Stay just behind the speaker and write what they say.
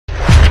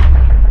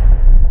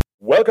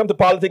Welcome to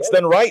Politics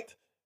Done Right.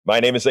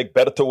 My name is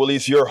Egberto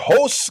Willis, your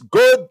host.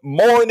 Good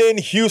morning,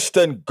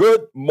 Houston.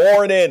 Good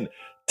morning,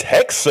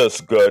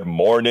 Texas. Good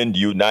morning,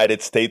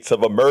 United States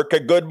of America.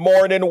 Good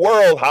morning,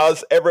 world.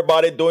 How's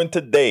everybody doing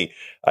today?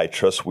 I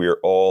trust we're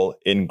all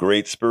in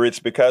great spirits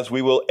because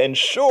we will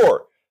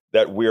ensure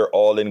that we're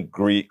all in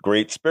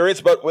great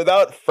spirits. But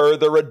without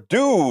further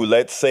ado,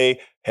 let's say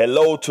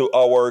hello to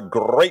our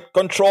great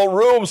control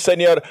room,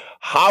 Senor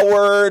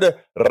Howard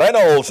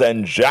Reynolds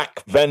and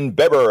Jack Van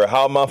Beber.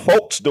 How my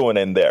folks doing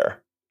in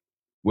there?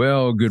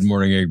 Well, good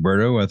morning,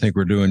 Egberto. I think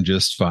we're doing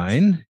just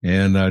fine.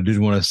 And I did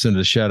want to send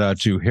a shout out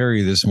to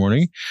Harry this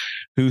morning,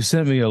 who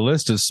sent me a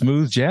list of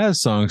smooth jazz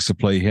songs to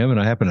play him. And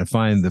I happened to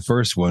find the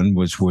first one,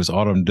 which was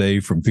Autumn Day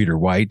from Peter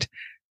White.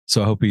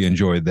 So I hope he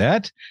enjoyed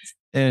that.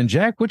 And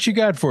Jack, what you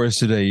got for us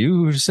today?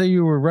 You say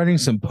you were writing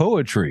some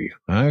poetry.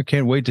 I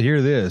can't wait to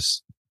hear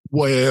this.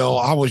 Well,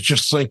 I was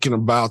just thinking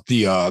about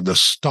the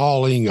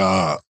stalling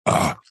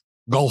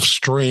Gulf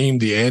Stream,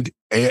 the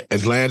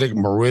Atlantic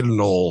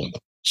Meridional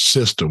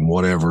System,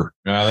 whatever.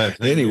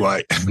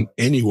 Anyway,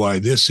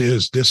 this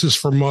is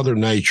for Mother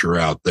Nature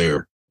out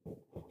there.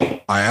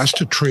 I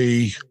asked a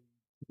tree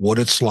what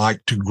it's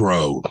like to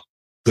grow.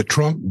 The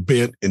trunk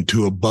bent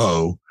into a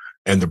bow,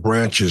 and the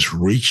branches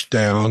reached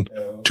down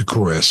to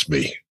caress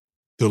me.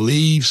 The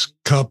leaves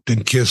cupped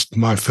and kissed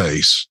my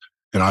face,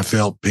 and I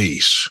felt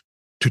peace.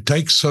 To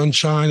take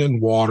sunshine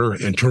and water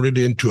and turn it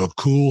into a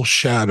cool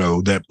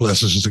shadow that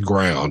blesses the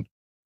ground.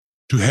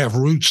 To have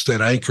roots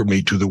that anchor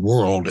me to the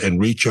world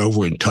and reach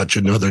over and touch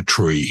another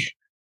tree.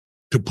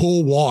 To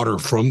pull water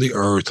from the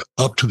earth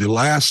up to the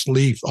last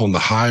leaf on the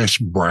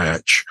highest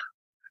branch,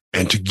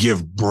 and to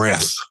give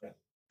breath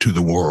to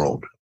the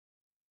world.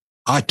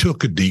 I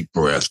took a deep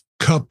breath,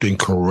 cupped and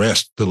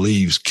caressed the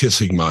leaves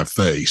kissing my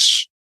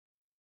face.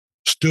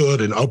 Stood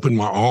and opened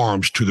my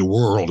arms to the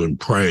world and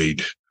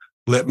prayed.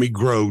 Let me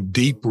grow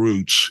deep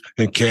roots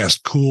and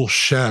cast cool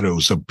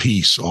shadows of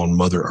peace on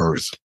Mother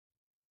Earth.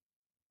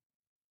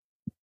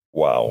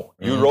 Wow.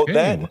 You wrote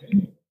that?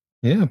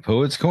 Yeah,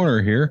 Poet's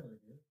Corner here.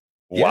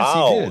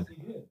 Wow. Yes, he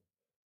did.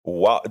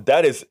 Wow.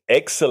 That is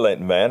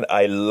excellent, man.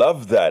 I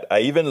love that. I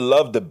even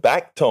love the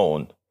back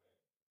tone.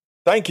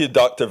 Thank you,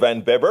 Dr.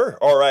 Van Beber.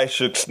 Or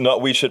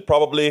we should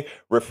probably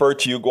refer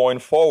to you going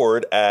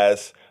forward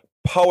as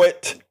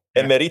Poet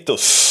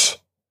Emeritus.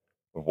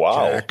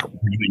 Wow.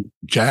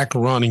 Jack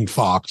Running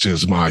Fox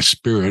is my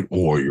spirit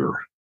warrior.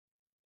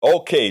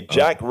 Okay,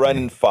 Jack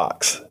Running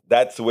Fox.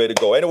 That's the way to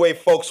go. Anyway,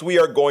 folks, we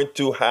are going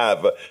to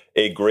have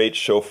a great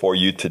show for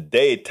you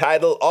today.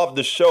 Title of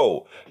the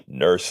show,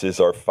 Nurses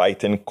Are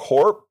Fighting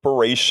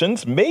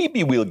Corporations.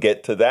 Maybe we'll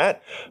get to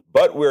that,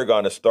 but we're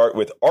going to start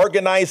with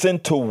Organizing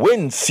to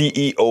Win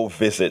CEO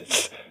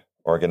visits.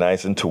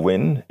 Organizing to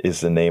Win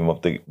is the name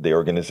of the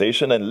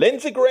organization, and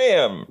Lindsey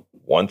Graham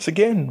once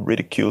again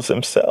ridicules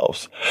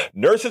themselves.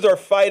 Nurses are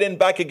fighting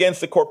back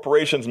against the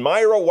corporations.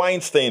 Myra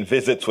Weinstein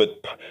visits with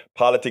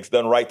Politics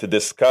Done Right to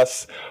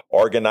discuss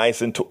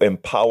organizing to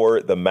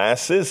empower the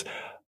masses.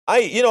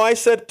 I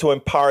said to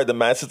empower the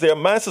masses. The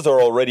masses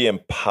are already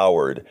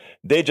empowered.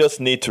 They just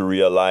need to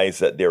realize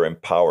that they're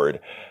empowered.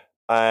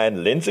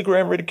 And Lindsey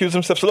Graham ridicules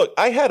himself. So look,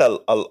 I had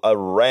a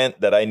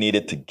rant that I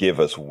needed to give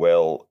as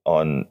well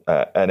on,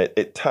 and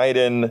it tied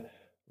in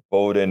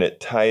voting, it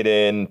tied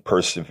in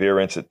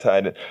perseverance, it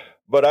tied in.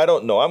 But I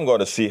don't know. I'm going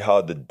to see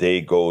how the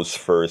day goes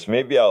first.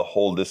 Maybe I'll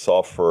hold this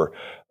off for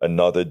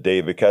another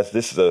day because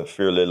this is a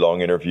fairly long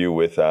interview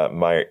with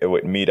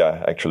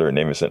Mita. Actually, her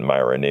name isn't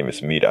Myra. Her name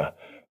is Mita.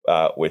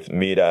 With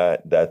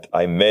Mita that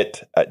I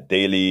met at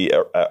Daily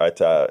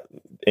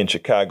in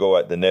Chicago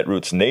at the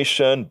Netroots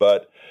Nation,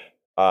 but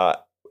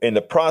in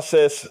the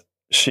process,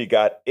 she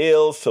got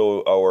ill,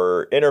 so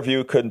our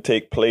interview couldn't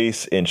take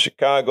place in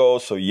Chicago.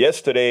 So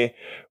yesterday,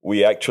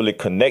 we actually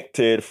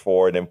connected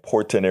for an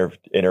important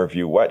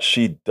interview. What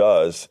she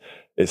does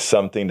is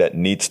something that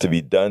needs to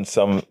be done,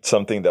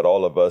 something that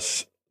all of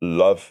us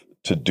love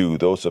to do,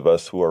 those of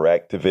us who are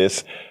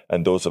activists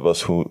and those of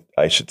us who,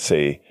 I should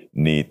say,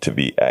 need to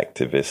be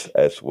activists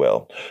as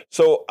well.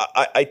 So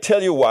I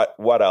tell you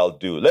what I'll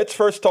do. Let's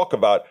first talk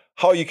about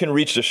how you can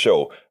reach the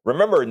show.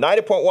 Remember,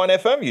 90.1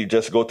 FM, you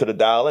just go to the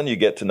dial and you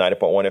get to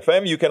 90.1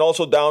 FM. You can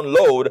also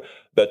download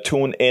the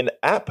TuneIn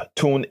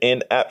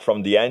app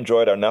from the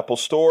Android or Apple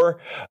store.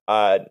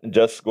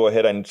 Just go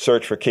ahead and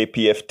search for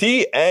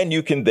KPFT, and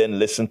you can then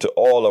listen to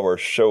all our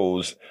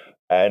shows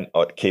and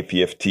at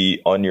KPFT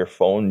on your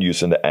phone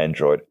using the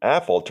Android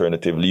app.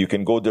 Alternatively, you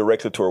can go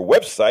directly to our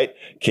website,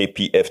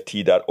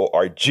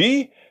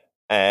 kpft.org,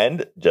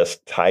 and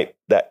just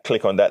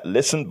click on that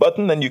listen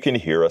button, and you can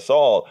hear us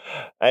all.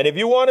 And if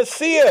you want to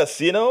see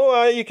us, you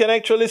can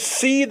actually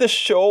see the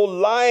show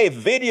live,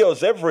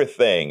 videos,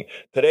 everything.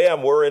 Today,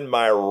 I'm wearing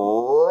my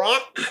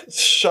rock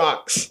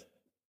shocks.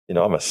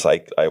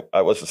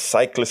 I was a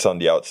cyclist on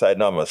the outside.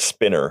 Now I'm a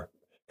spinner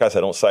because I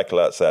don't cycle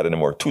outside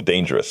anymore. Too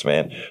dangerous,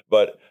 man.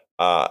 But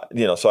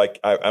so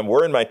I'm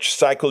wearing my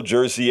cycle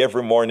jersey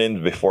every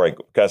morning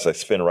because I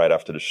spin right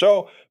after the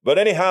show. But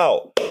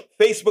anyhow,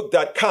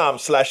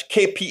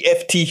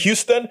 Facebook.com/KPFT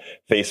Houston.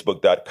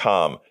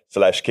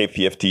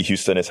 Facebook.com/KPFT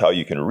Houston is how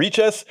you can reach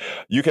us.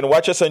 You can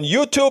watch us on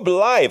YouTube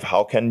live.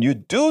 How can you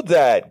do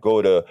that?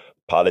 Go to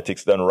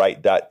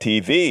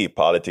politicsdoneright.tv,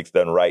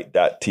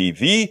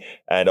 politicsdoneright.tv.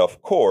 And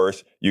of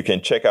course, you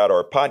can check out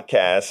our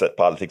podcast at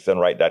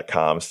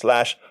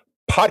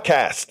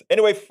politicsdoneright.com/podcast.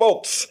 Anyway,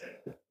 folks,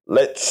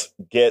 let's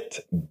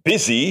get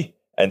busy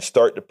and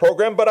start the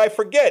program. But I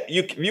forget,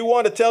 you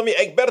want to tell me,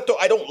 Egberto,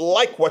 I don't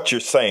like what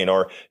you're saying,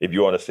 or if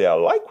you want to say, I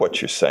like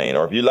what you're saying,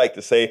 or if you like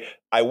to say,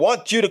 I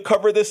want you to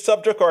cover this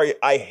subject, or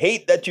I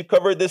hate that you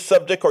covered this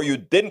subject, or you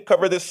didn't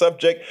cover this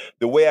subject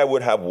the way I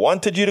would have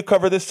wanted you to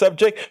cover this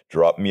subject,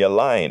 drop me a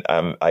line.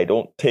 I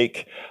do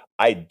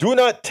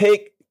not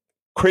take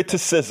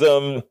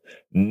criticism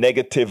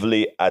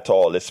negatively at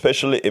all,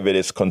 especially if it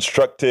is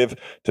constructive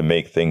to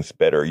make things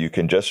better. You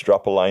can just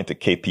drop a line to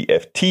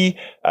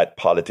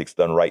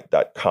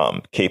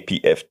kpft@politicsdoneright.com,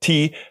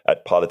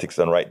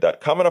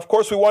 kpft@politicsdoneright.com. And of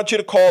course, we want you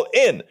to call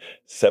in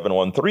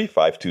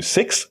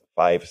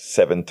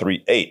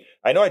 713-526-5738.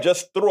 I know I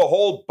just threw a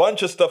whole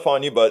bunch of stuff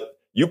on you, but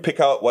you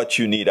pick out what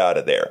you need out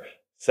of there.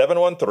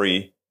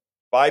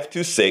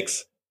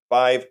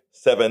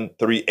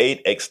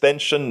 713-526-5738,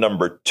 extension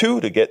number 2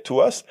 to get to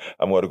us.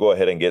 I'm going to go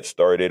ahead and get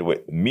started with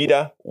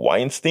Mita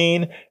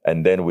Weinstein,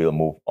 and then we'll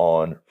move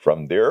on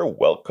from there.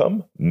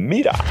 Welcome,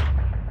 Mita.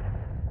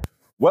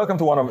 Welcome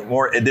to one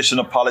more edition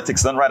of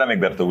Politics Done Right. I'm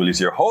Egberto Willis,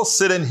 your host,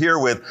 sitting here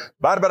with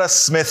Barbara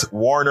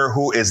Smith-Warner,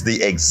 who is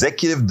the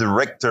Executive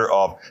Director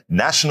of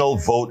National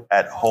Vote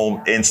at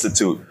Home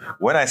Institute.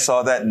 When I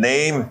saw that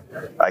name,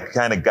 I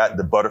kind of got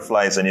the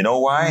butterflies. And you know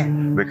why?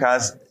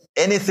 Because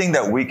anything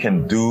that we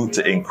can do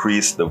to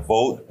increase the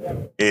vote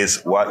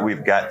is what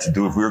we've got to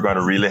do if we're going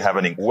to really have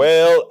an...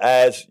 Well,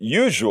 as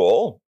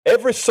usual,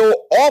 every so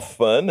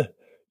often,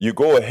 you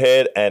go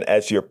ahead and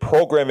as you're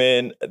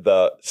programming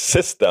the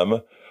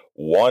system,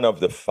 one of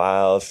the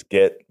files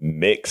get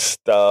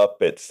mixed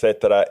up,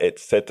 etc.,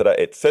 etc.,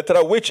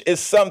 etc., which is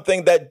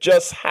something that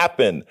just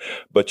happened.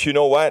 But you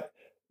know what?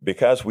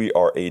 Because we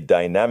are a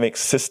dynamic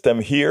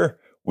system here,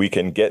 we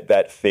can get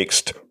that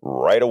fixed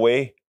right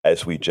away,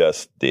 as we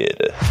just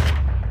did.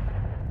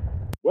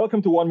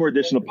 Welcome to one more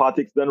edition of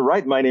Politics Done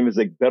Right. My name is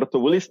Egberto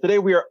Willis. Today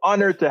we are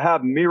honored to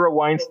have Mira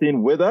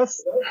Weinstein with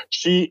us.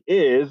 She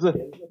is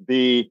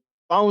the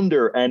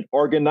founder and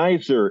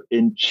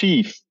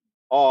organizer-in-chief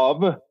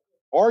of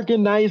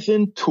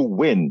Organizing to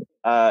Win.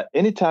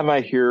 Anytime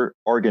I hear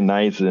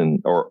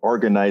organizing or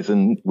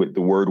organizing with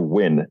the word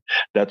win,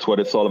 that's what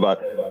it's all about.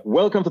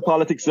 Welcome to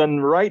Politics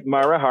Done Right.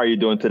 Myra, how are you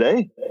doing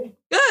today?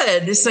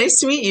 Good. It's nice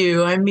to meet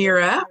you. I'm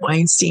Mira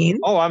Weinstein.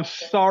 Oh, I'm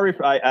sorry.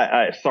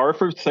 Sorry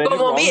for saying it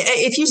wrong.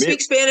 If you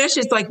speak Spanish,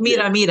 it's like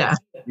Mira.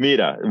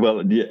 Mira.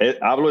 Well,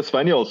 hablo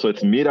español, so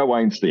it's Mira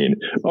Weinstein.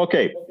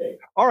 Okay.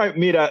 All right,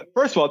 Mira.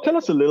 First of all, tell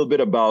us a little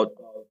bit about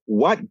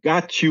what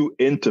got you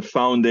into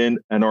founding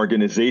an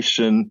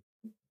organization,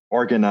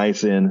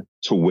 Organizing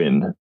to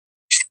Win.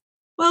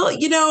 Well,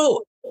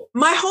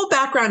 my whole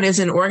background is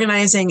in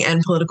organizing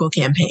and political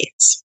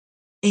campaigns.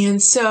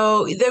 And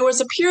so there was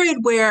a period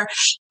where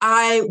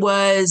I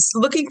was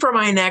looking for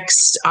my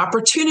next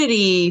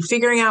opportunity,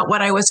 figuring out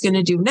what I was going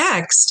to do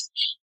next.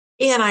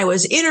 And I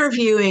was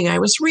interviewing, I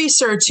was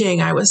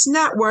researching, I was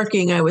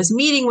networking, I was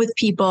meeting with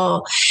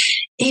people,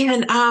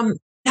 and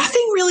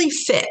nothing really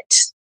fit.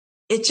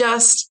 It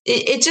just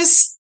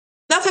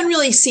nothing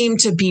really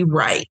seemed to be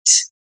right.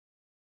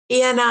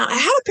 And I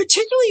had a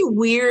particularly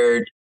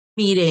weird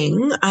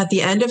meeting at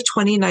the end of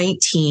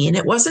 2019.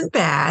 It wasn't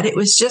bad. It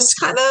was just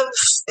kind of,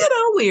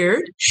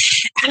 weird.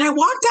 And I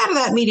walked out of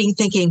that meeting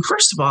thinking,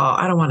 first of all,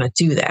 I don't want to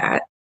do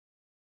that.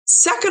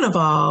 Second of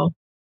all,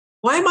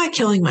 why am I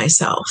killing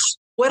myself?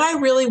 What I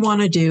really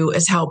want to do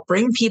is help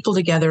bring people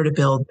together to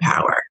build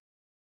power.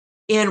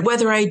 And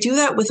whether I do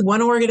that with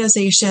one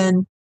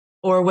organization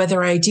or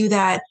whether I do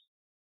that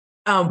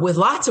with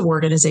lots of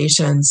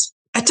organizations,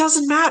 it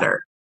doesn't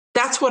matter.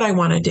 That's what I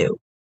want to do.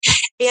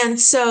 And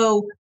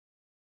so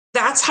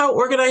that's how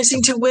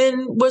Organizing to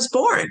Win was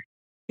born,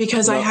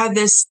 because I had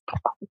this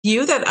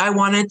view that I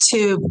wanted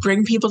to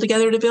bring people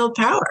together to build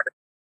power.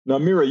 Now,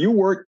 Mira, you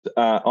worked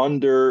during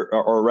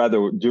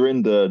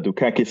the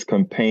Dukakis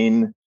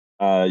campaign.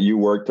 You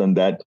worked on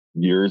that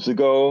years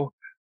ago.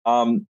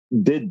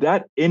 Did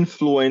that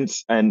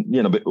influence, and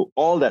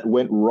all that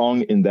went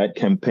wrong in that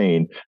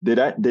campaign, did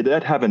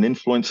that have an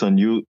influence on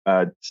you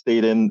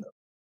stating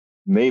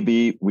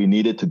maybe we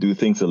needed to do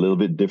things a little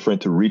bit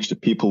different to reach the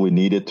people we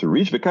needed to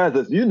reach? Because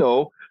as you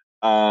know,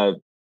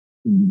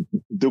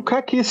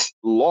 Dukakis'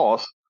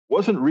 loss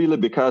wasn't really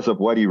because of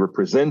what he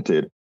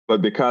represented,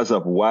 but because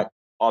of what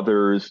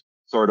others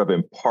sort of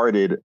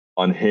imparted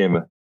on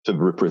him to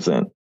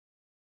represent.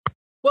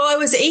 Well, I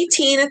was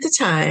 18 at the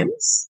time.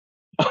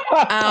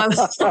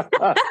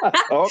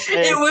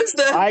 Okay. It was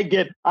I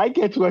get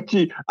what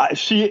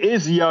she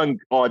is young,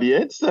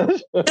 audience. Well,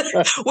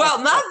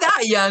 not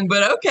that young,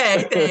 but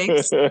okay,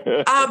 thanks.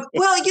 Well,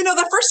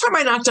 the first time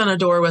I knocked on a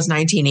door was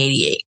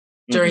 1988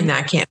 during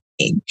that campaign.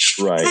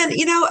 Right. And,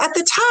 at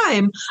the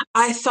time,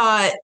 I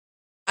thought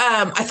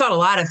a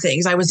lot of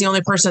things. I was the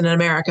only person in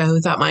America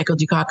who thought Michael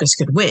Dukakis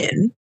could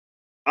win.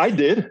 I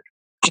did.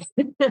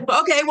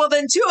 Okay, well,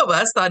 then two of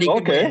us thought he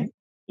could win.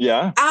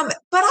 Yeah. But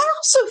I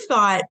also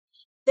thought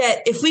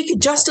that if we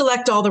could just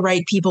elect all the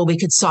right people, we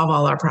could solve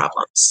all our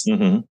problems.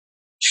 Mm-hmm.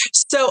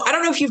 So I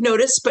don't know if you've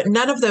noticed, but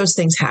none of those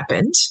things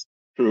happened.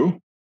 True.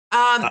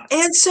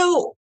 And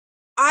so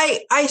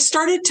I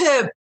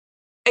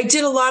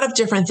did a lot of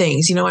different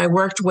things. I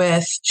worked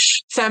with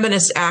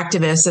feminist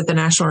activists at the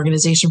National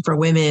Organization for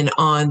Women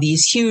on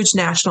these huge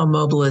national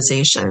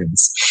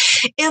mobilizations.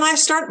 And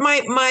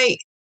my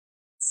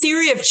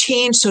theory of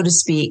change, so to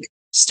speak,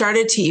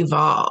 started to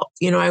evolve.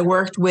 I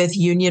worked with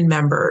union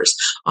members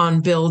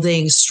on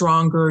building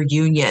stronger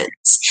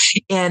unions.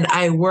 And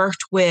I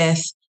worked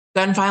with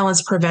gun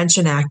violence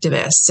prevention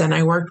activists. And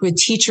I worked with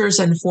teachers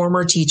and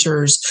former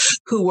teachers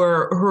who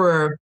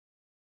were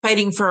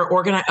fighting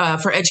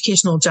for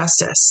educational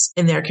justice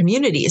in their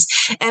communities.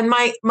 And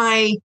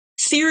my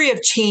theory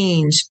of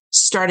change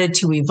started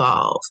to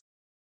evolve,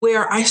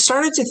 where I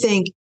started to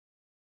think,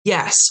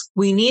 yes,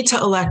 we need to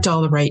elect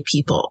all the right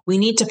people. We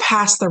need to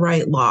pass the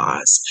right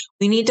laws.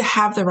 We need to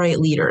have the right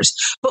leaders,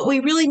 but we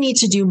really need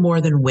to do more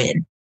than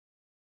win.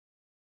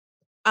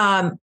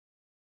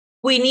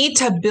 We need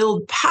to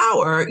build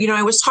power.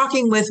 I was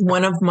talking with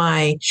one of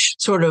my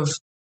sort of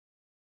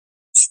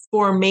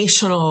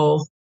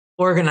formational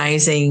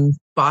organizing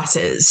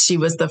bosses. She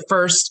was the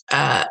first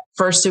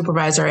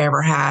supervisor I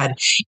ever had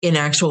in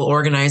actual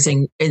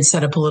organizing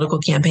instead of political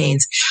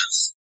campaigns.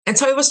 And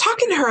so I was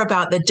talking to her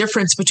about the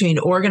difference between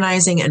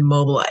organizing and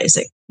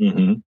mobilizing.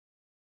 Mm-hmm.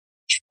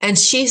 And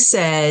she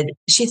said,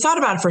 she thought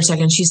about it for a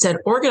second. She said,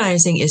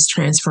 organizing is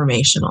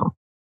transformational.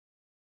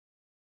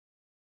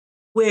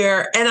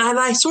 And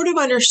I sort of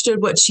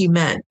understood what she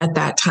meant at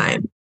that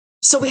time.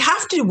 So we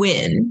have to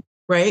win,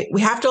 right?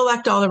 We have to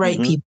elect all the right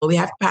mm-hmm. people. We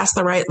have to pass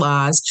the right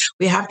laws.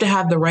 We have to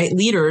have the right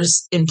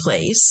leaders in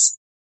place.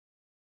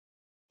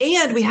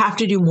 And we have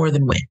to do more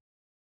than win.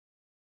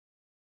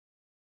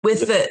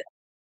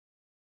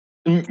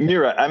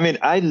 Mira,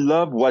 I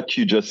love what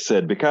you just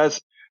said, because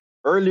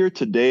earlier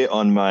today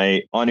on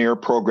my on-air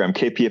program,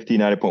 KPFT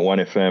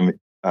 90.1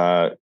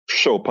 FM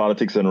show,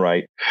 Politics and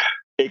Right,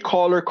 a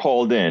caller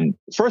called in.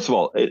 First of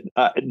all,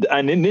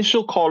 an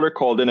initial caller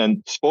called in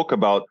and spoke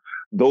about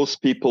those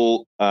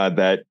people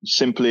that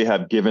simply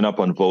have given up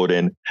on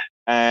voting.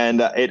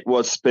 And it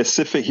was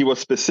specific. He was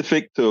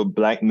specific to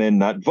Black men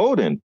not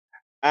voting.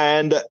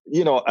 And,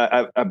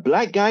 a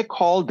Black guy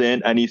called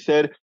in and he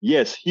said,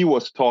 yes, he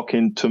was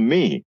talking to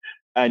me.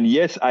 And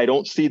yes, I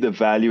don't see the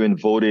value in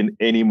voting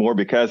anymore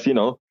because,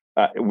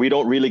 we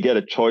don't really get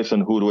a choice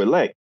on who to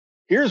elect.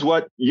 Here's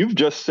what you've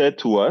just said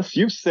to us.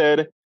 You've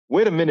said,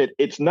 wait a minute,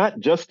 it's not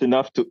just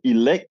enough to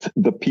elect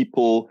the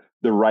people,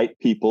 the right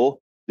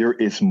people. There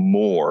is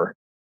more.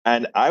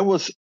 And I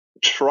was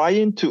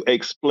trying to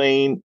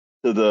explain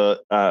to the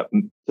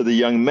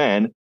young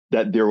man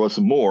that there was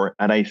more.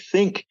 And I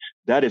think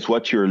that is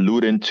what you're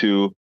alluding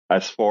to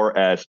as far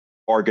as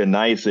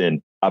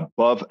organizing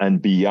above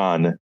and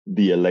beyond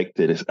the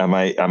elected.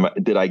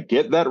 Did I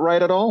get that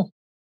right at all?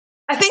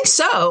 I think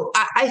so.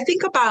 I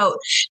think about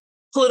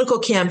political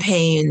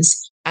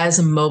campaigns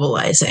as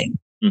mobilizing.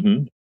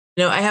 Mm-hmm.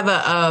 I have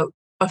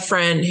a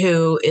friend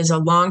who is a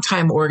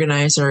longtime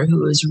organizer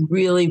who is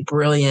really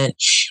brilliant.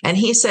 And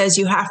he says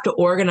you have to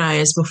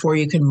organize before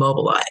you can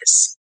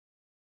mobilize.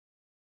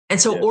 And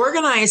so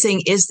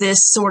organizing is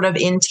this sort of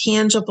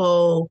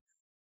intangible,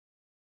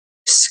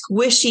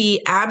 squishy,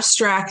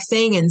 abstract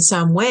thing in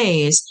some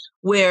ways,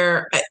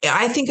 where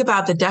I think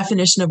about the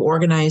definition of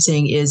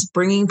organizing is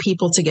bringing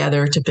people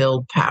together to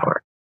build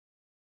power.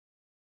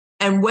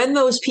 And when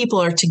those people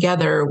are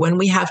together, when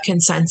we have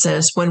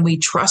consensus, when we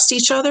trust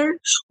each other,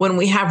 when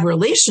we have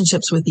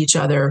relationships with each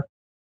other,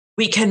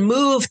 we can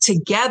move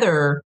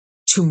together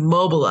to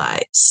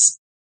mobilize.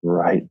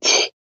 Right.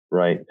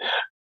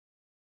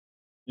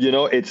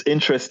 It's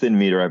interesting,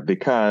 Mira,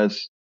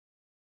 because,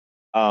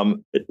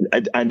 and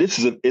this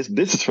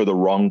is for the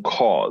wrong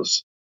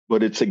cause,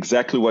 but it's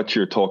exactly what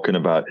you're talking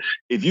about.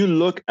 If you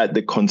look at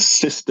the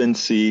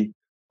consistency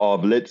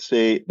of, let's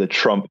say, the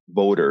Trump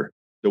voter,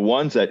 the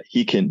ones that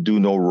he can do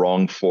no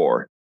wrong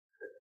for,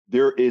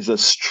 there is a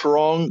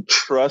strong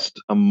trust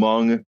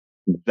among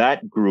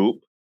that group,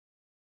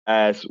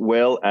 as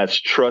well as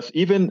trust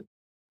even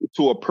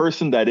to a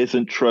person that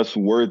isn't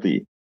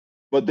trustworthy.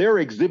 But they're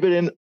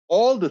exhibiting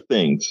all the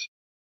things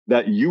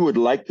that you would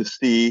like to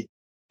see,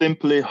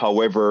 simply,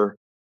 however,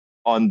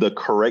 on the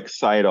correct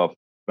side of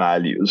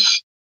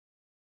values.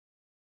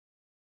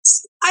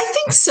 I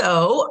think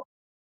so.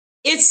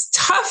 It's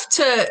tough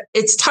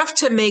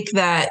to make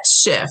that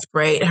shift,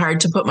 right? Hard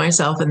to put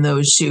myself in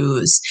those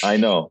shoes. I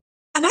know.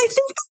 And I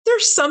think that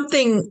there's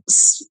something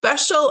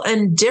special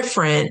and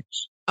different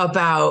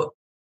about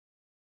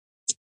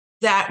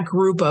that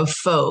group of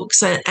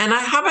folks. And I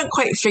haven't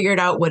quite figured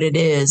out what it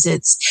is.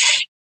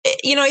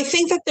 I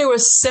think that there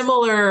was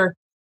similar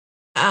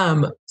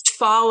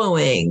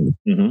following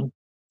mm-hmm.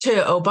 to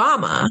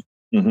Obama.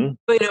 Mm-hmm.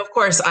 But of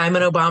course, I'm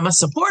an Obama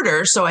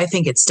supporter, so I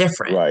think it's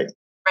different. Right.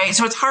 Right.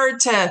 So it's hard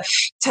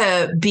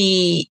to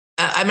be.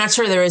 I'm not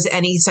sure there is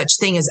any such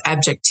thing as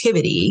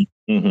objectivity.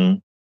 Mm-hmm.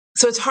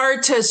 So it's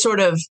hard to sort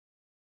of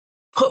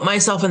put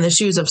myself in the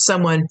shoes of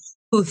someone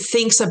who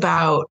thinks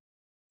about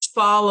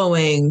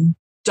following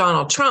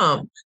Donald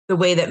Trump the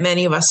way that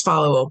many of us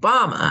follow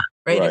Obama.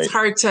 Right. It's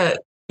hard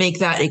to make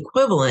that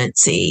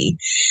equivalency.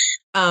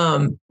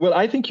 Well,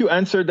 I think you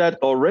answered that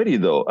already,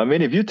 though. I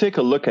mean, if you take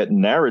a look at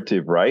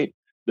narrative, right?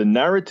 The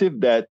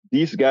narrative that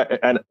these guys,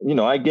 and,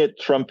 I get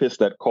Trumpists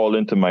that call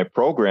into my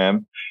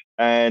program,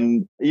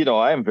 and,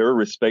 I am very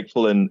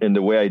respectful in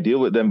the way I deal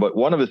with them. But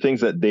one of the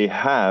things that they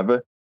have,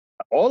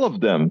 all of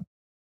them,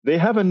 they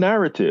have a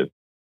narrative.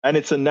 And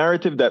it's a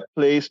narrative that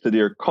plays to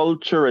their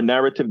culture, a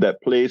narrative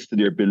that plays to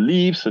their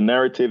beliefs, a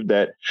narrative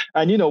that,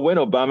 and, when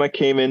Obama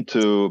came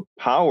into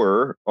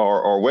power,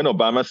 or when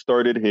Obama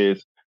started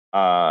his,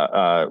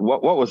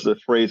 what was the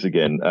phrase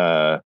again?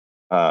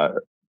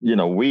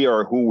 We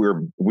are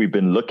who we've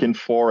been looking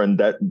for, and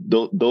that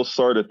those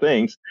sort of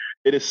things.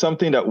 It is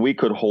something that we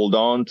could hold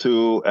on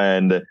to,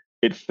 and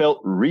it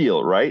felt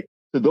real, right?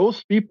 To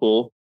those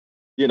people,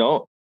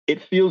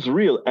 it feels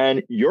real.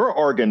 And you're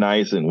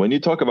organizing. When you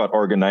talk about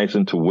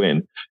organizing to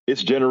win,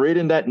 it's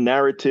generating that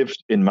narrative,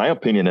 in my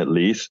opinion, at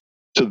least,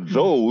 to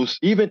those,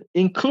 even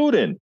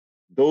including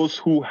those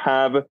who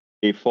have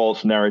a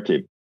false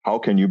narrative. How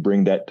can you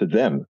bring that to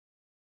them?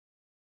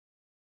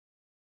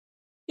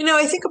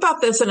 I think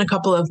about this in a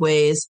couple of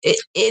ways.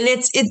 It's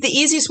the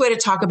easiest way to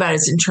talk about it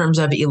is in terms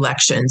of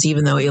elections,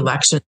 even though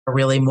elections are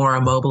really more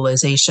a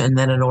mobilization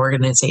than an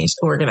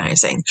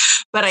organizing.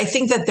 But I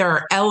think that there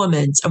are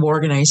elements of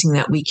organizing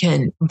that we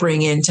can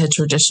bring into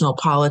traditional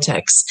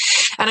politics.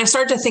 And I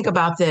started to think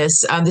about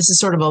this. This is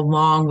sort of a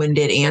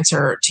long-winded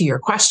answer to your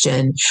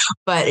question,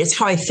 but it's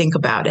how I think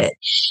about it.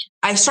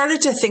 I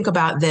started to think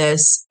about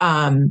this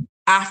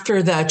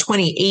after the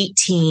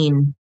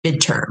 2018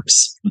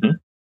 midterms. Mm-hmm.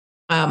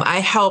 I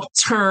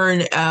helped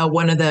turn at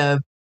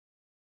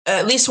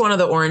least one of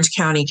the Orange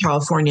County,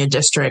 California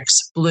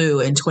districts blue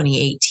in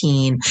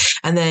 2018.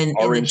 And then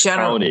Orange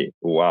County.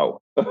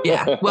 Wow.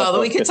 Yeah. Well,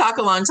 we could talk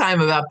a long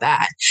time about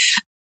that.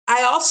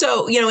 I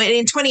also,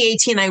 in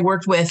 2018, I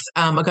worked with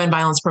a gun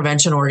violence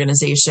prevention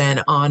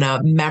organization on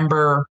a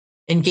member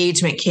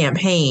engagement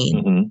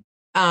campaign.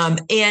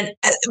 Mm-hmm.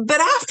 But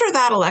after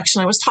that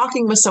election, I was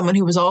talking with someone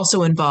who was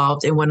also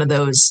involved in one of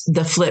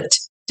the flipped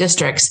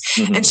districts.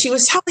 Mm-hmm. And she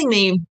was telling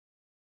me,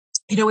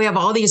 we have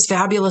all these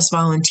fabulous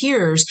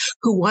volunteers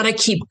who want to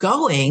keep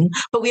going,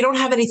 but we don't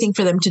have anything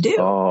for them to do.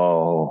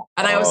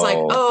 And I was like,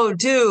 oh,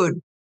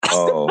 dude,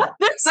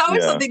 there's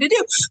always something to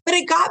do. But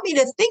it got me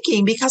to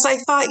thinking, because I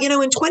thought, in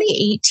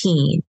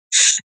 2018,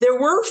 there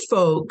were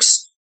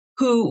folks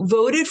who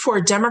voted for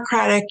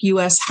Democratic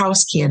U.S.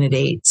 House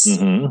candidates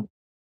mm-hmm.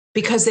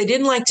 because they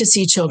didn't like to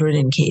see children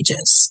in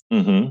cages.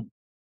 Mm-hmm.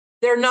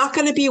 They're not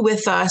going to be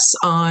with us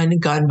on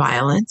gun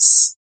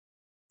violence.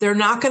 They're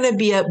not going to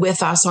be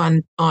with us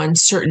on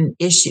certain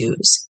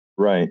issues.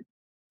 Right.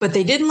 But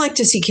they didn't like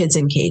to see kids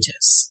in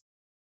cages.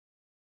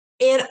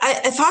 And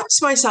I thought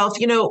to myself,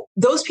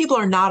 those people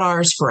are not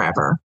ours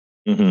forever.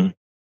 Mm-hmm.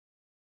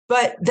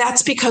 But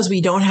that's because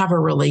we don't have a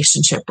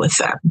relationship with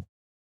them.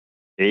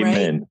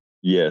 Amen. Right?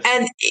 Yes.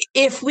 And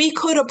if we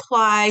could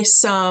apply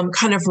some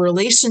kind of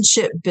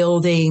relationship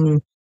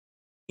building,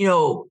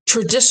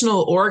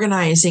 traditional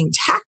organizing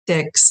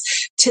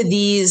tactics to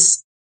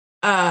these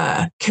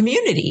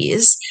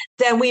communities,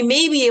 then we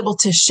may be able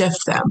to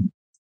shift them.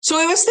 So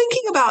I was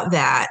thinking about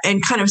that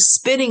and kind of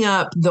spinning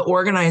up the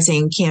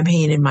organizing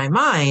campaign in my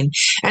mind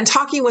and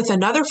talking with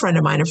another friend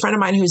of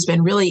mine who's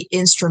been really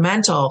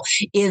instrumental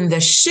in the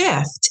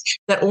shift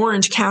that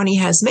Orange County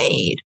has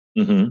made.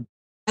 Mm-hmm.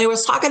 I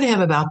was talking to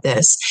him about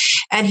this,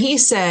 and he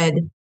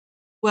said,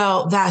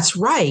 well, that's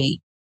right.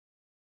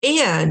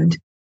 And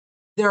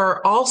there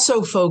are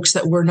also folks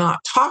that we're not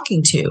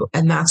talking to,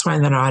 and that's why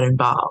they're not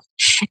involved.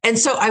 And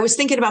so I was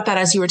thinking about that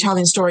as you were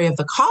telling the story of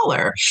the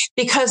caller,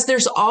 because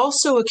there's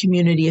also a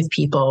community of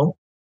people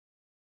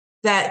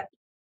that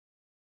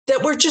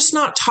we're just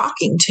not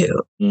talking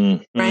to,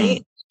 mm-hmm.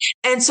 right?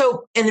 And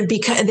so,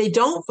 because they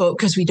don't vote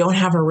because we don't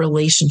have a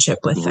relationship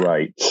with them.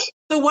 Right.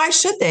 So why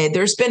should they?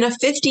 There's been a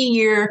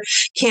 50-year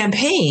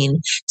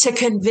campaign to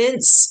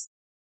convince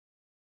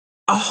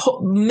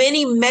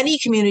many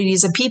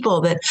communities of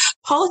people that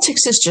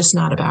politics is just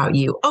not about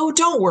you. Oh,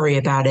 don't worry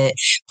about it.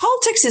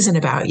 Politics isn't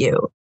about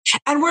you.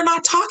 And we're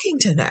not talking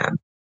to them,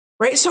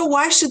 right? So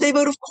why should they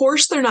vote? Of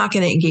course, they're not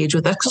going to engage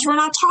with us because we're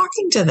not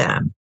talking to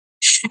them.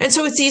 And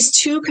so it's these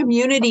two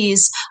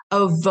communities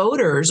of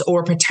voters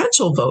or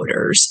potential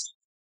voters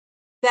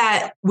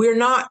that we're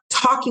not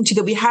talking to,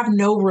 that we have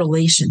no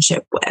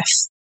relationship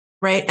with,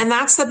 right? And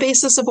that's the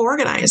basis of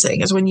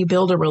organizing, is when you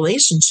build a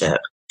relationship,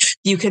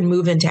 you can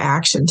move into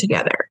action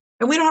together.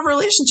 And we don't have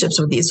relationships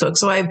with these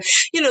folks. So I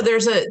think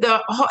there's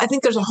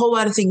a whole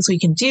lot of things we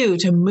can do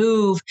to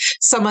move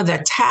some of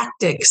the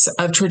tactics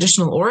of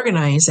traditional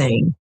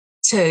organizing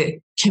to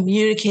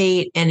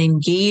communicate and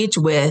engage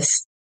with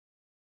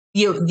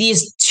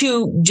these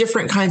two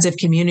different kinds of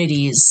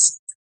communities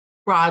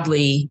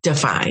broadly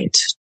defined?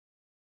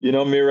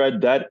 Mira,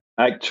 that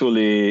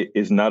actually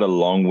is not a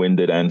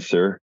long-winded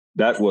answer.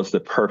 That was the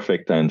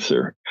perfect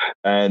answer.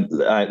 And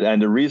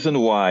the reason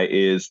why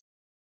is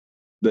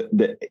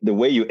the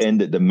way you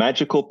ended, the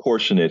magical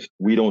portion is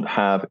we don't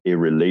have a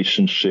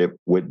relationship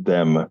with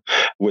them.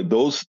 With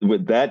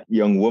that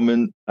young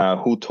woman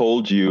who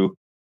told you,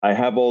 I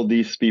have all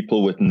these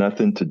people with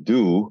nothing to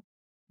do.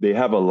 They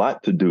have a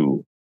lot to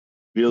do,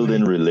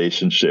 building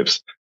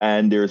relationships.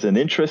 And there's an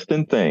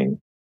interesting thing,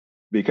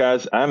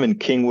 because I'm in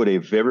Kingwood, a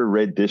very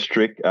red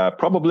district,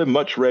 probably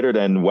much redder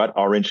than what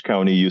Orange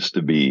County used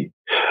to be.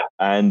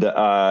 And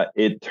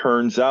it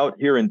turns out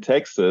here in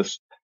Texas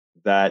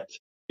that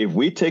if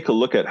we take a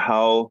look at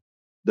how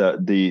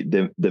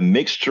the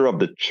mixture of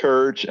the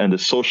church and the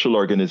social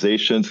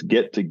organizations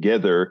get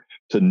together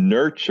to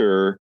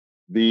nurture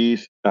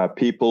these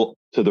people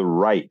to the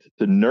right,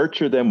 to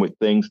nurture them with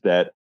things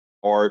that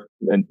are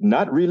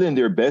not really in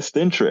their best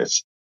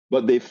interest,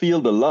 but they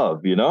feel the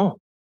love,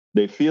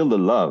 they feel the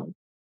love.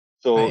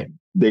 So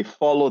they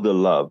follow the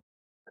love.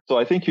 So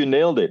I think you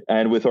nailed it.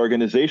 And with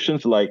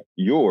organizations like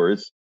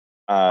yours,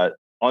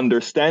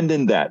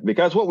 understanding that,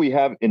 because what we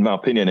have, in my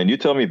opinion, and you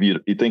tell me if you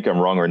think I'm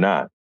wrong or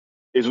not,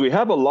 is we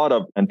have a lot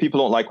of, and people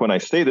don't like when I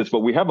say this, but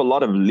we have a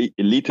lot of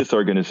elitist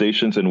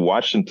organizations in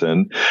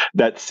Washington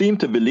that seem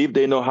to believe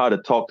they know how to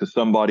talk to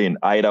somebody in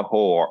Idaho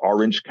or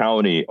Orange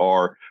County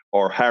or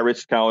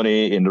Harris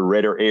County in the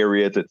redder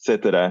areas,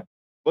 etc.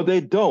 But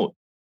they don't.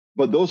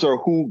 But those are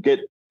who get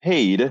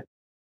paid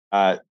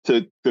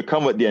to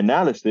come with the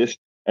analysis.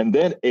 And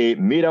then a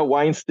Meta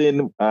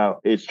Weinstein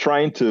is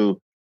trying to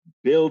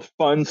build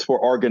funds for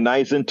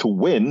organizing to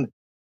win,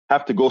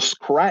 have to go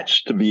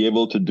scratch to be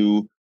able to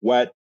do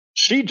what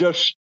she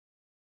just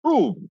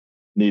proved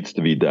needs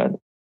to be done.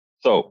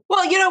 So,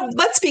 well,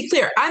 let's be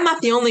clear. I'm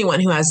not the only one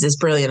who has this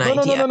brilliant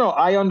idea. No.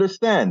 I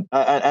understand.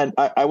 And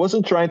I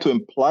wasn't trying to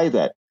imply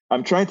that.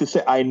 I'm trying to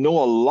say I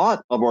know a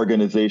lot of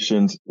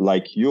organizations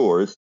like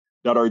yours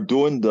that are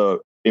doing the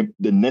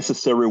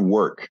necessary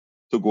work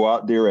to go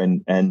out there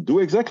and do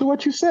exactly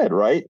what you said,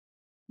 right?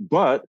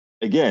 But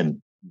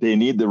again, they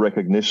need the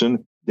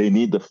recognition, they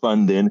need the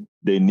funding,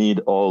 they need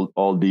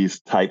all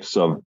these types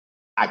of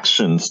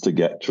actions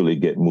to actually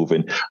get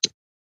moving.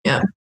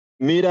 Yeah.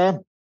 Mita,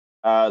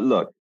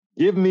 look,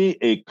 give me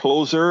a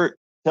closer.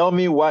 Tell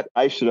me what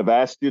I should have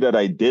asked you that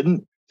I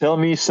didn't. Tell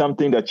me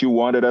something that you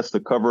wanted us to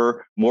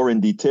cover more in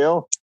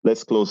detail.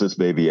 Let's close this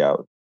baby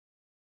out.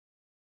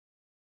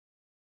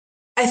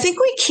 I think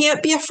we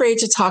can't be afraid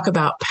to talk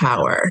about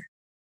power.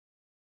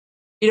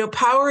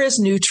 Power is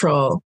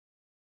neutral.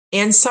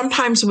 And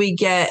sometimes we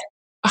get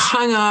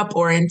hung up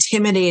or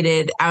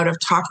intimidated out of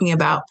talking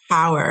about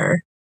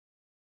power.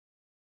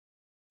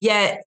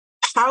 Yet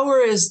power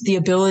is the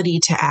ability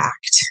to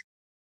act.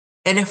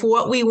 And if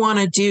what we want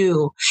to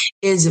do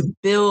is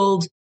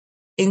build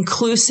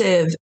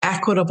inclusive,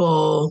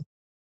 equitable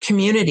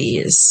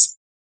communities,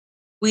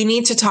 we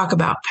need to talk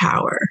about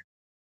power.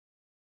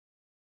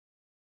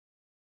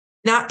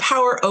 Not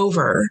power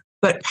over,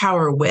 but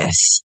power with.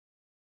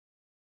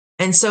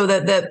 And so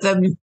that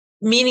the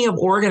meaning of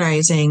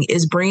organizing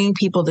is bringing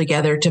people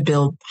together to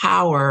build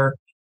power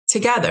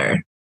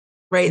together,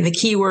 right? And the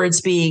key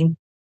words being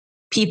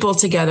people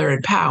together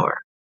and power.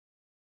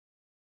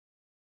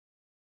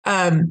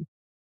 And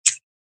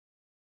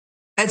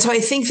so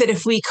I think that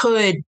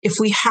if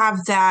we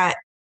have that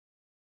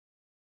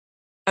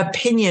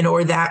opinion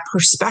or that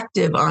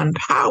perspective on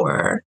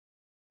power,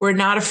 we're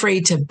not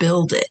afraid to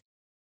build it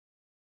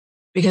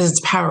because it's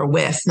power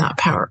with, not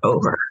power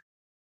over.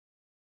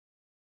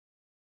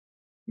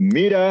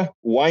 Mita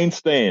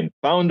Weinstein,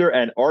 founder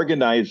and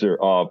organizer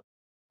of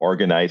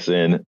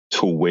Organizing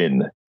to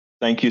Win.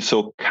 Thank you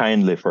so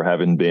kindly for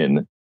having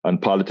been on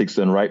Politics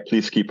Done Right.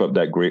 Please keep up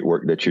that great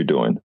work that you're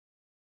doing.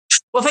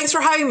 Well, thanks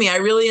for having me. I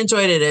really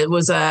enjoyed it. It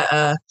was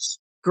a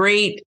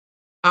great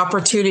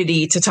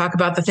opportunity to talk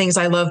about the things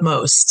I love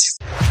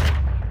most.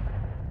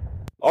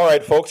 All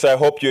right, folks, I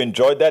hope you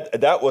enjoyed that.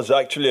 That was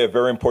actually a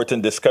very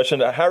important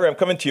discussion. Harry, I'm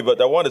coming to you,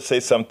 but I want to say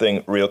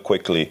something real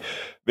quickly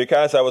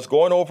because I was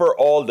going over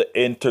all the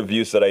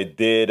interviews that I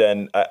did,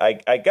 and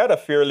I got a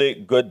fairly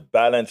good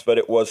balance, but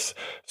it was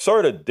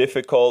sort of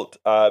difficult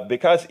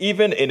because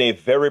even in a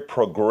very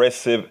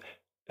progressive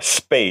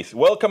space.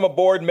 Welcome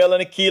aboard,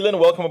 Melanie Keelan.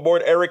 Welcome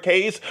aboard, Eric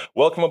Hayes.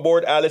 Welcome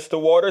aboard, Alistair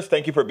Waters.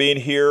 Thank you for being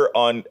here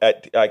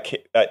at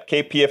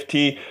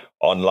KPFT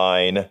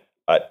online.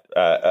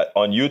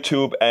 On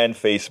YouTube and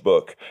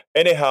Facebook.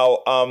 Anyhow,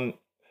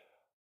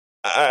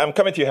 I'm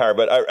coming to you, Harry,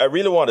 but I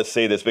really want to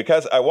say this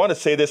because I want to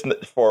say this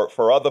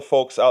for other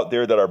folks out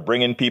there that are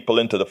bringing people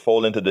into the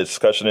fold, into the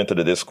discussion, into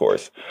the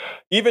discourse.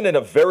 Even in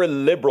a very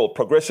liberal,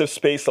 progressive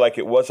space like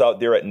it was out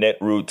there at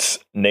Netroots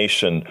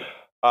Nation,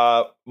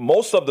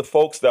 most of the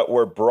folks that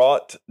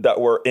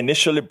were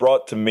initially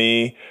brought to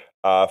me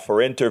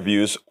for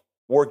interviews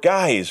were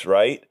guys,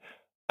 right?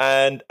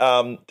 And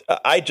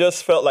I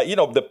just felt like,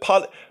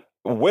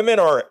 women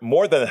are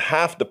more than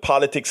half the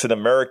politics in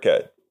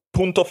America.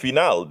 punto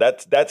final.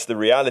 That's the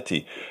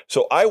reality.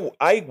 So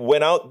I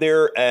went out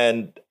there,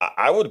 and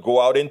I would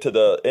go out into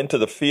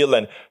the field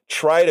and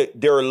try to.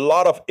 There are a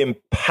lot of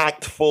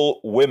impactful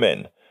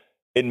women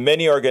in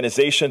many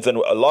organizations, and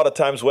a lot of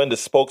times when the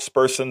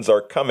spokespersons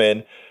are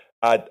coming,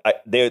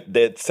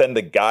 they'd send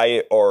a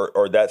guy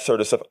or that sort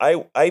of stuff.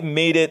 I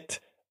made it.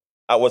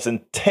 I was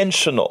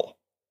intentional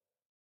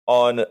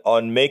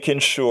on making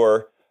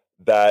sure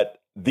that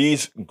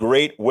these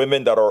great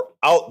women that are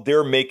out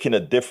there making a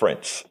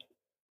difference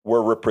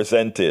were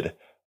represented.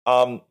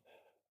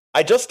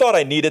 I just thought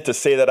I needed to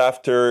say that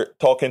after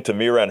talking to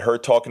Mira and her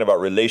talking about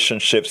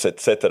relationships,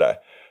 etc.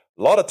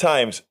 A lot of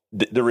times,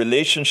 the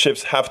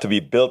relationships have to be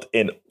built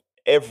in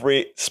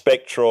every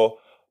spectrum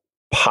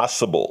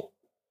possible.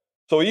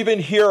 So even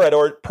here at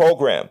our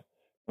program,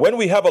 when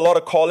we have a lot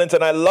of call-ins,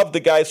 and I love the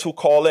guys who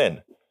call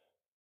in,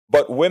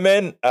 but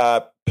women,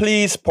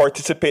 please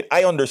participate.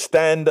 I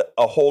understand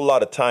a whole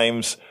lot of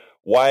times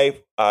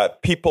why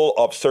people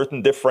of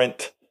certain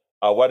different,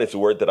 what is the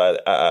word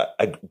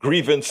that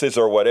grievances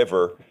or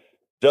whatever,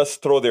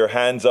 just throw their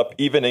hands up,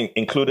 even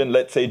including,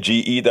 let's say,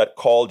 GE that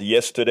called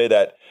yesterday,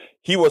 that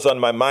he was on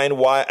my mind,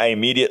 why I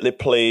immediately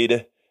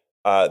played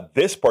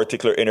this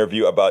particular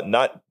interview about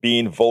not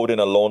being voting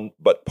alone,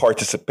 but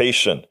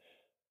participation.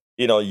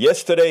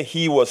 Yesterday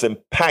he was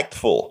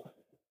impactful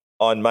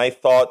on my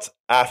thoughts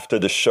after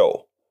the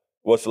show.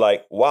 Was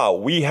like, wow,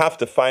 we have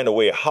to find a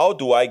way. How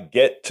do I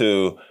get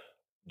to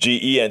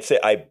GE and say,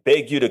 I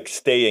beg you to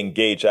stay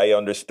engaged? I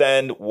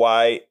understand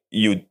why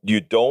you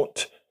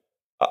don't,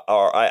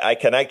 or I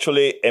can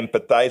actually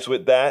empathize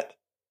with that,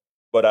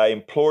 but I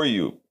implore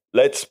you,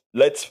 let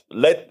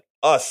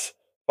us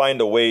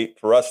find a way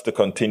for us to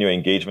continue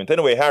engagement.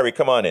 Anyway, Harry,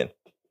 come on in.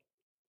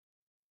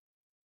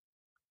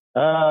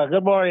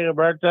 Good morning,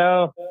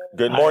 Roberto.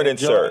 Good morning,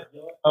 sir.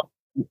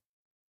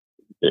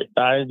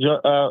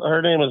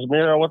 Her name is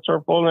Mira. What's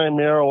her full name?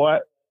 Mira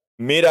what?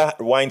 Mira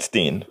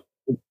Weinstein.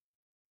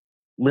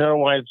 Mira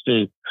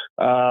Weinstein.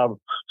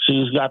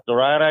 She's got the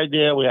right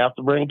idea. We have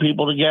to bring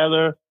people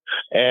together.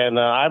 And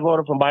I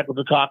voted for Michael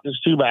Dukakis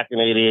too back in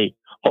 '88,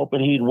 hoping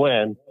he'd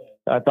win.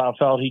 I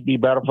felt he'd be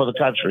better for the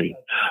country.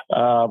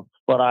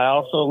 But I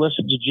also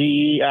listened to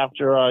GE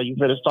after you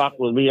finished talking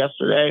with me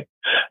yesterday.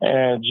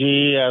 And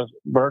GE, as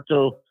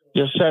Berto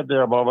just said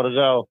there a moment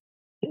ago,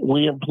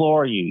 we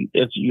implore you.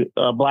 It's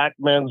black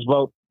men's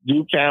vote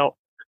do count.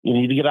 You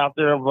need to get out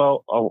there and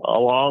vote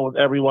along with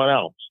everyone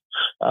else.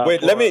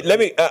 Wait, let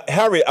me,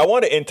 Harry. I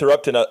want to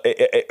interrupt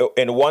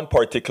in one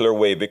particular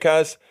way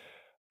because,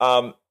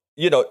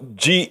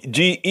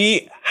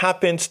 GE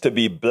happens to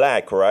be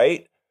black,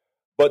 right?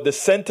 But the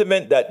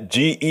sentiment that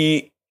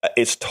GE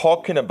is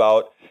talking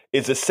about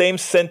is the same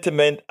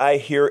sentiment I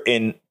hear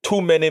in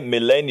too many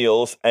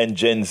millennials and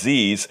Gen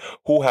Zs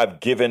who have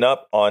given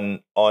up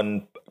on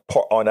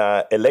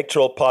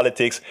electoral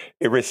politics,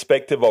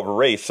 irrespective of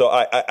race. So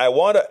I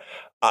want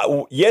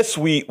to, yes,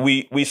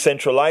 we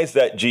centralize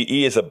that GE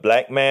is a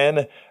black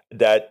man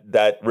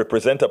that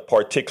represent a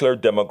particular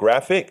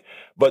demographic,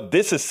 but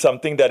this is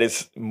something that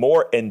is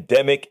more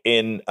endemic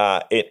in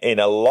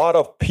a lot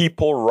of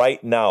people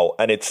right now,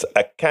 and it's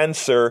a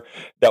cancer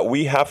that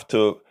we have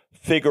to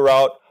figure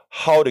out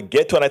how to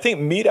get to. And I think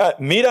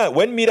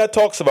when Mira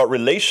talks about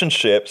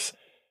relationships,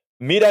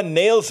 Mira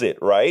nails it,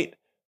 right?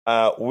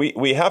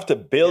 We have to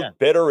build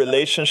better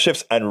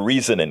relationships and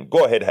reasoning.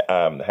 Go ahead,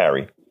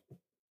 Harry.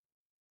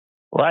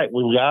 Right.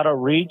 We've got to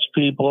reach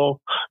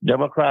people.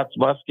 Democrats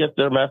must get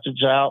their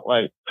message out.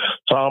 Like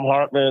Tom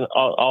Hartman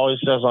always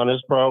says on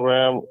his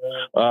program,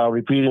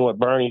 repeating what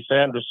Bernie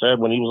Sanders said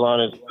when he was on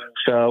his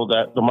show,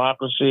 that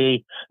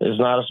democracy is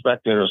not a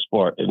spectator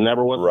sport. It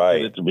never was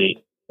intended to be.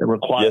 It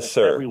requires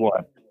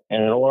everyone.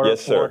 And in order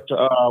for it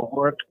to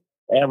work,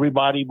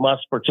 everybody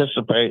must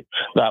participate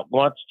that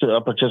wants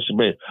to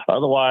participate.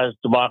 Otherwise,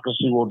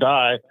 democracy will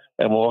die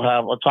and we'll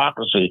have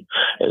autocracy.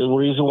 And the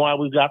reason why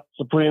we've got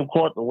the Supreme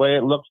Court the way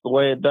it looks, the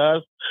way it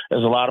does,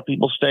 is a lot of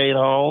people stayed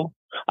home.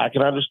 I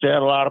can understand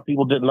a lot of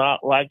people did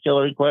not like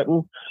Hillary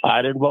Clinton.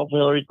 I didn't vote for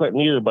Hillary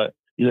Clinton either, but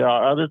there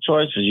are other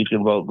choices. You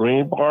can vote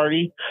Green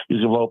Party. You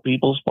can vote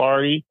People's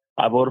Party.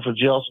 I voted for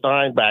Jill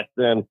Stein back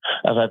then,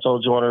 as I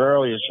told you on an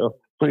earlier show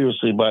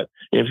previously. But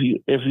if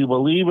you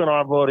believe in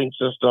our voting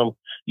system,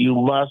 you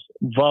must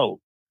vote.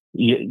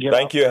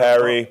 Thank you,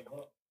 Harry.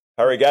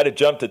 Harry, got to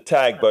jump to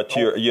tag, but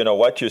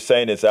what you're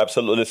saying is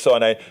absolutely so.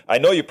 And I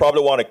know you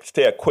probably want to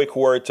say a quick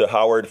word to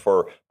Howard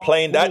for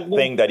playing that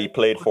thing that he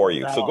played for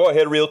you. So go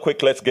ahead real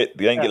quick. Let's get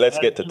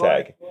to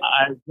tag.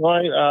 I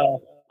joined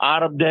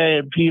Autumn Day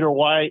and Peter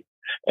White,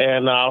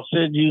 and I'll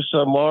send you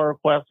some more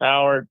requests,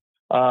 Howard.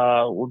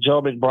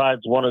 Joe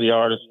McBride's one of the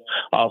artists.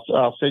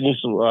 I'll send you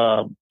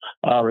some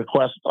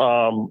requests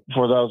for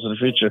those in the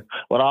future.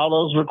 But all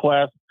those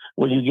requests,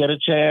 when you get a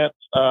chance,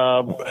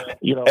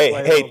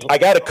 Hey, I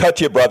got to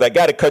cut you, brother. I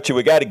got to cut you.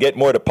 We got to get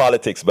more to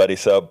politics, buddy.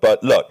 So,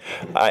 but look,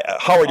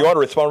 Howard, you want to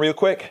respond real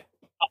quick?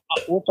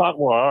 We'll talk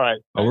more. All right.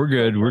 Oh, we're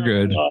good. We're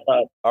good.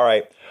 All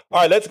right.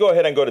 Let's go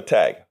ahead and go to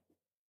tag.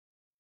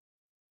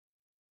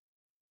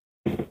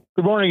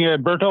 Good morning,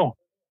 Berto.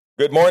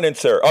 Good morning,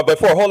 sir.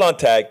 Hold on,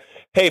 Tag.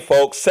 Hey,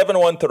 folks,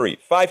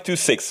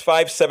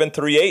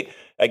 713-526-5738.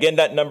 Again,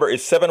 that number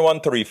is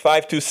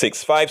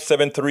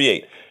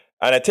 713-526-5738.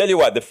 And I tell you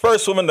what, the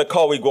first woman to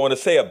call, we're going to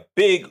say a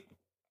big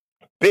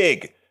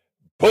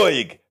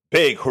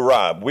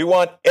hurrah. We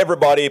want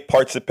everybody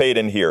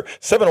participating here.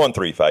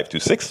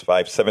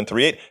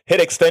 713-526-5738. Hit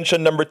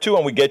extension number 2,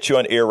 and we get you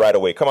on air right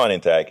away. Come on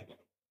in, Tag.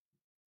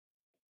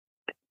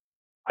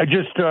 I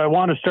just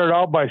want to start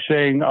out by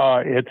saying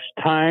it's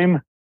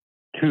time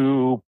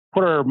to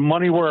put our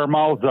money where our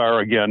mouths are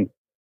again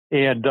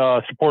and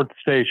support the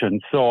station.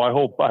 So I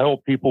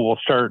hope people will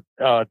start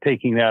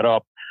taking that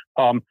up.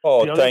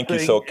 Thank you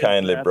so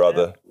kindly,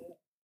 brother.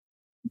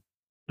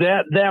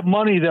 That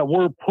money that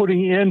we're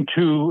putting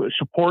into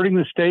supporting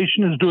the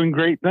station is doing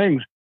great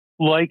things,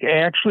 like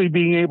actually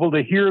being able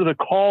to hear the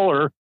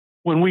caller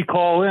when we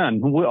call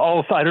in.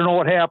 I don't know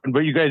what happened,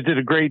 but you guys did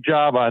a great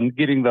job on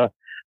getting the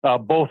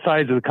both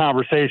sides of the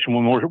conversation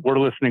when we're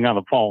listening on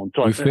the phone.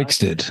 So we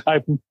fixed it.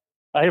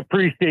 I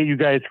appreciate you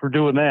guys for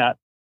doing that.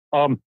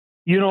 I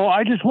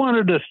just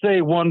wanted to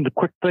say one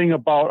quick thing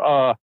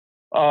about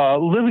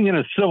living in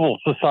a civil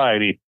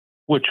society,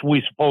 which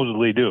we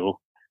supposedly do.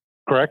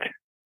 Correct?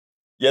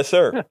 Yes,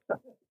 sir.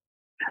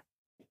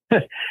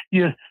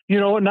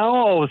 Now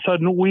all of a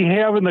sudden we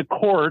have in the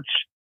courts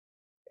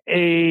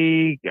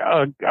a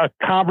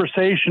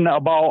conversation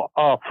about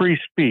free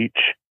speech.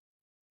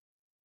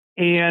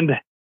 And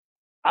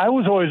I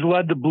was always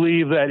led to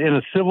believe that in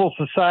a civil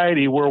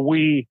society where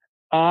we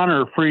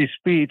honor free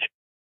speech,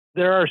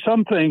 there are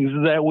some things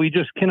that we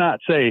just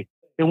cannot say.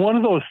 And one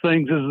of those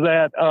things is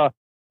that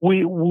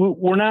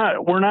we're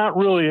not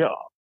really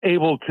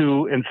able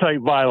to incite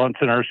violence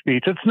in our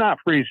speech. It's not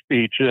free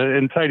speech,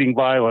 inciting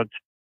violence.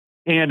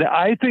 And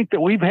I think that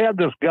we've had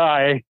this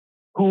guy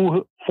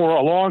who for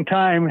a long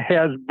time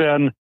has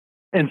been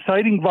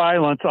inciting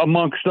violence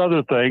amongst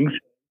other things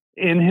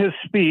in his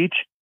speech,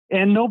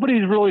 and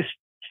nobody's really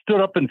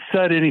stood up and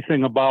said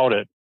anything about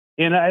it.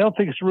 And I don't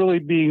think it's really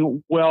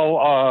being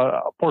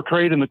well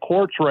portrayed in the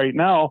courts right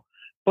now.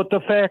 But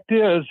the fact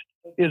is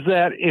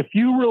that if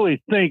you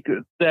really think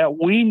that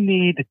we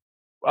need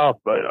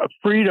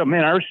freedom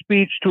in our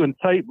speech to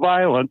incite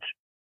violence,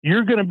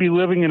 you're going to be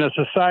living in a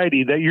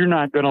society that you're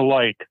not going to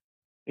like.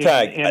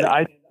 And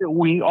I think that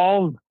we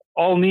all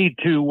need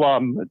to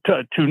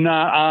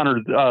not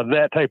honor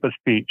that type of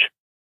speech.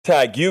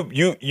 Tag, you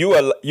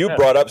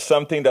brought up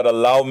something that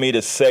allowed me to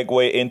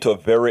segue into a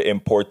very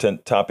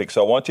important topic.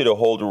 So I want you to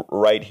hold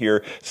right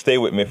here. Stay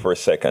with me for a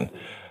second.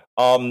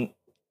 Big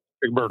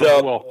Bird.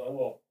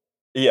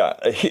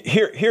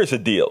 Here's the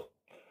deal.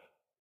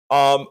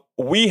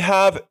 We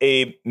have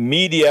a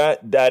media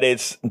that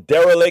is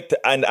derelict,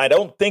 and I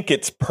don't think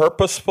it's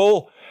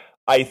purposeful.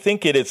 I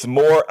think it is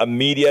more a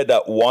media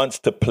that wants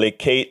to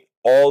placate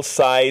all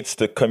sides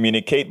to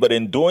communicate, but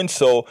in doing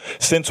so,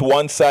 since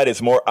one side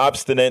is more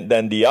obstinate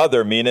than the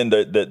other, meaning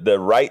the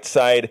right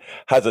side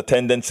has a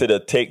tendency to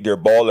take their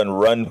ball and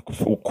run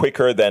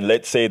quicker than,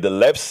 let's say, the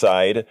left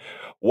side,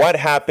 what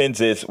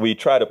happens is we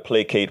try to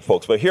placate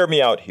folks. But hear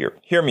me out here.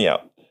 Hear me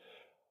out.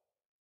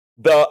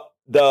 The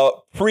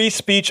free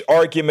speech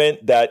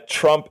argument that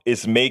Trump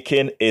is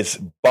making is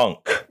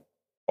bunk.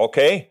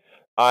 Okay?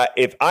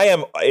 If I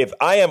am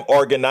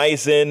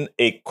organizing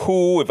a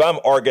coup, if I'm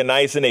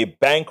organizing a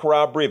bank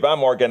robbery, if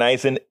I'm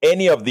organizing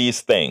any of these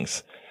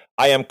things,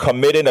 I am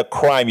committing a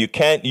crime. You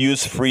can't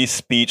use free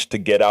speech to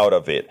get out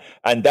of it.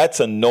 And that's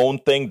a known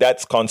thing.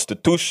 That's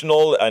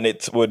constitutional, and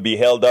it would be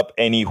held up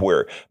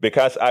anywhere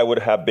because I would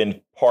have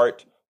been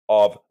part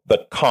of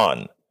the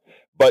con.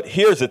 But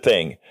here's the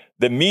thing.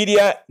 The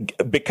media,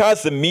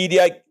 because the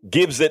media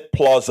gives it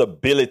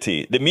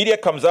plausibility, the media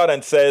comes out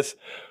and says,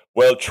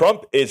 well,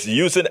 Trump is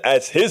using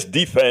as his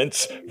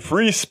defense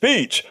free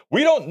speech.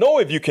 We don't know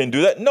if you can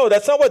do that. No,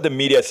 that's not what the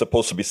media is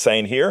supposed to be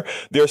saying here.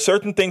 There are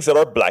certain things that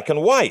are black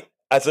and white.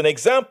 As an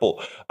example,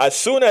 as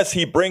soon as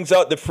he brings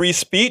out the free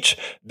speech,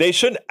 they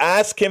shouldn't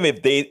ask him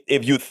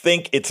if you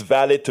think it's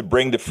valid to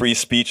bring the free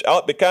speech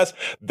out, because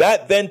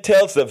that then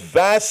tells the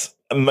vast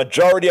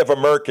majority of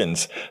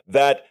Americans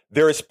that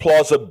there is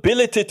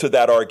plausibility to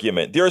that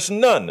argument. There is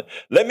none.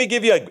 Let me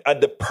give you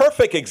the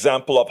perfect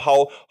example of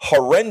how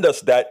horrendous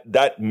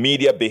that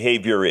media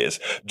behavior is.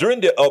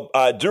 During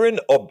when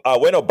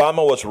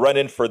Obama was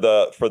running for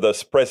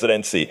the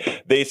presidency,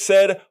 they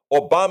said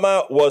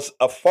Obama was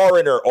a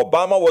foreigner.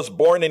 Obama was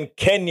born in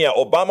Kenya.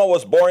 Obama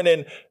was born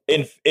in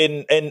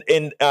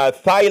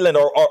Thailand,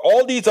 or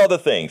all these other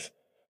things.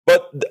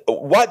 But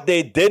what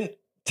they didn't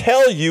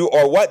tell you,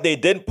 or what they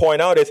didn't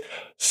point out, is,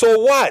 so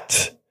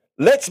what?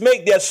 Let's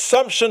make the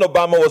assumption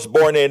Obama was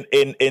born in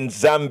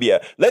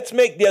Zambia. Let's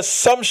make the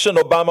assumption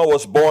Obama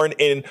was born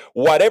in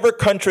whatever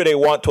country they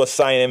want to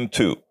assign him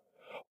to.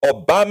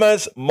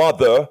 Obama's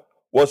mother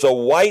was a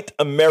white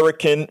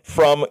American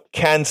from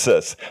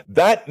Kansas.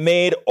 That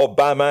made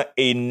Obama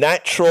a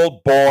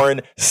natural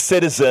born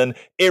citizen,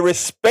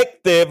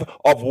 irrespective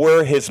of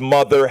where his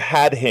mother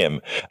had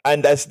him.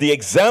 And as the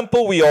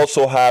example, we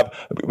also have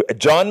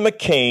John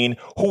McCain,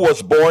 who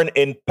was born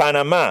in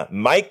Panama,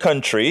 my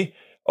country,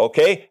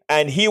 okay?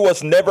 and he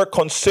was never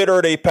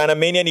considered a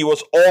Panamanian. He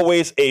was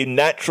always a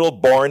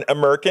natural-born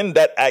American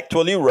that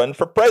actually ran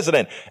for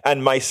president.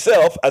 And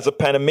myself, as a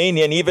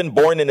Panamanian, even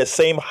born in the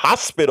same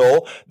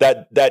hospital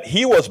that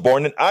he was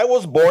born in, I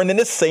was born in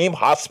the same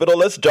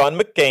hospital as John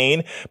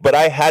McCain, but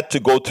I had to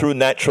go through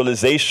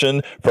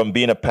naturalization from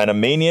being a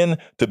Panamanian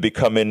to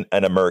becoming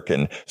an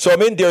American. So, I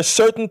mean, there's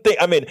certain things,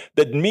 I mean,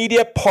 the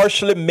media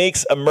partially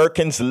makes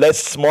Americans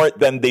less smart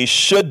than they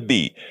should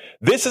be.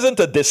 This isn't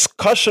a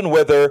discussion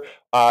whether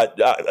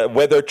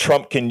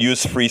Trump can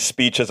use free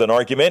speech as an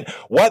argument.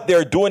 What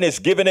they're doing is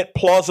giving it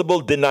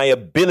plausible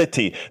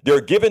deniability.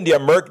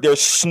 They're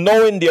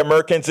snowing the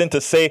Americans in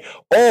to say,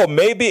 oh,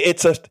 maybe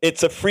it's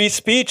a free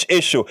speech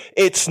issue.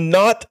 It's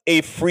not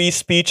a free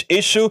speech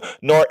issue,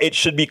 nor it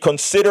should be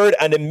considered,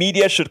 and the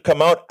media should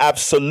come out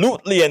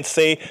absolutely and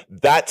say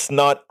that's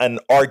not an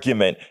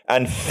argument.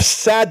 And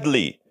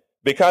sadly,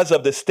 because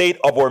of the state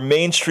of our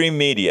mainstream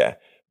media,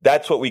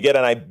 that's what we get.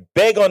 And I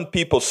beg on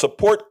people,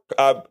 support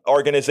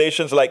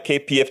organizations like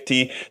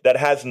KPFT that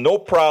has no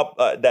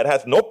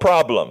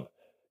problem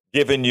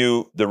giving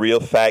you the real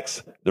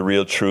facts, the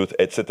real truth,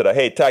 etc.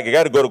 Hey, Tag, I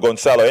got to go to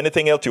Gonzalo.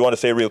 Anything else you want to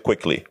say real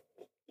quickly?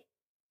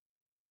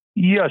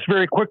 Yes,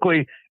 very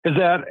quickly, is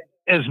that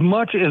as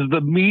much as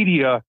the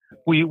media,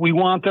 we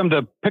want them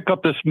to pick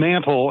up this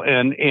mantle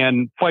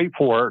and fight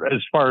for it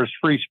as far as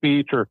free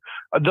speech, or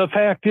the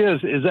fact is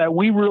that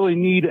we really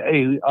need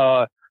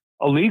a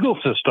legal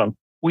system.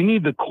 We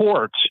need the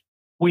courts.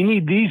 We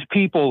need these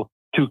people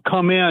to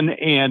come in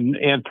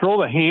and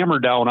throw the hammer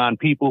down on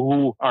people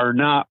who are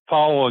not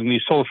following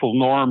these social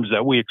norms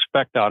that we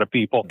expect out of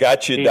people.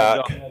 Got you,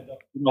 Doc.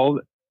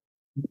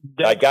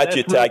 I got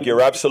you, Tag.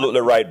 You're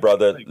absolutely right,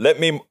 brother. Let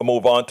me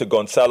move on to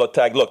Gonzalo.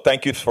 Tag, look,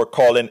 thank you for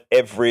calling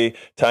every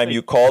time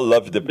you call.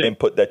 Love the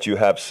input that you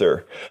have,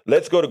 sir.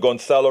 Let's go to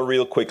Gonzalo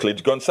real quickly.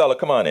 Gonzalo,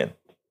 come on in.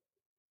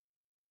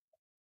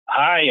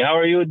 Hi, how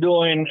are you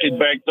doing,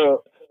 Gilberto?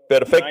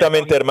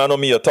 Perfectamente, hermano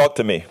mío. Talk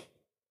to me.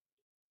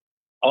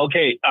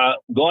 Okay,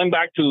 going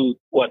back to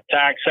what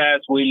Tag says,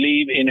 we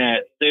live in a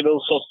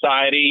civil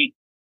society.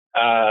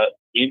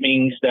 It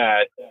means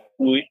that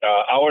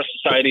our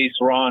society is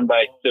run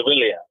by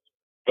civilians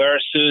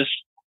versus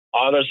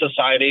other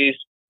societies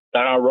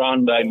that are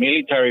run by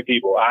military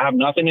people. I have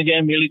nothing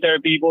against military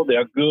people.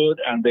 They're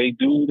good and they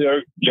do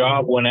their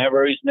job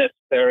whenever it's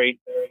necessary.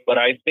 But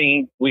I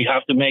think we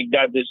have to make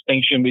that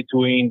distinction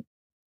between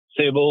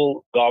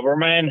civil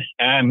government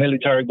and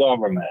military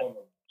government.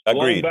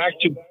 Agreed. Going back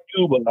to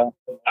Cuba,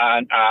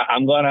 and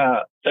I'm going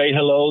to say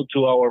hello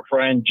to our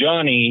friend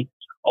Johnny,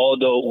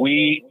 although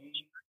we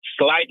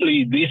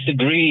slightly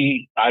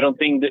disagree. I don't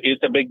think that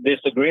it's a big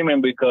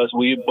disagreement because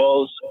we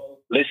both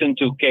listen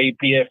to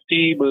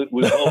KPFT, but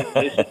we both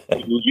listen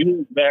to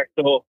you,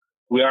 Berto.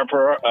 We are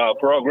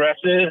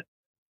progressive.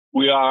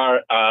 We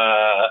are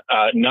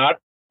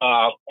not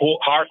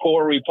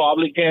hardcore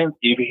Republicans.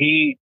 If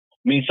he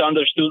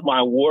misunderstood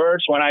my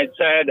words when I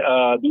said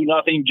do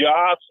nothing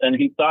jobs, and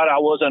he thought I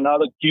was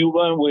another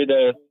Cuban with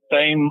the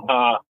same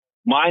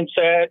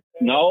mindset.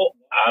 No,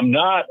 I'm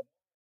not.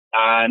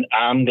 And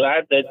I'm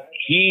glad that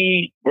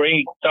he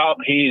brings up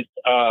his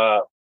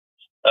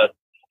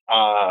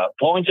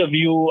points of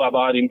view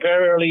about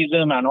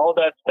imperialism and all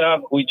that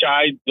stuff, which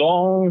I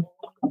don't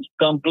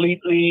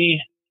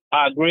completely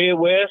agree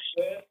with,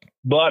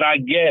 but I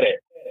get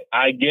it.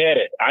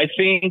 I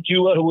think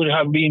Cuba would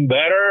have been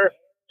better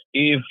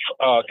if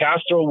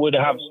Castro would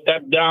have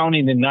stepped down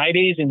in the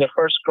 90s in the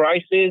first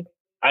crisis,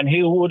 and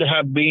he would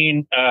have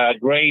been a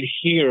great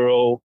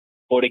hero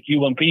for the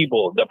Cuban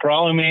people. The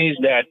problem is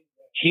that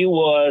he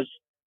was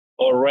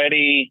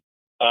already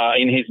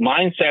in his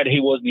mindset, he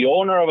was the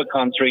owner of a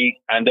country,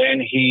 and then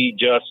he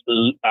just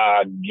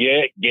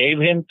gave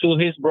him to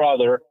his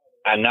brother,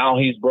 and now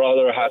his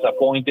brother has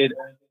appointed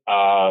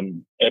a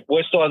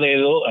puesto a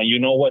dedo, and you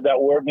know what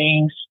that word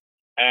means,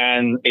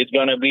 and it's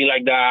going to be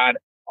like that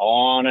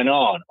on and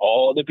on.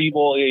 All the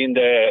people in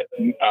the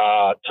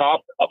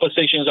top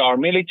positions are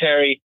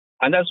military,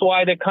 and that's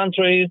why the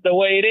country is the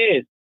way it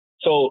is.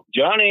 So,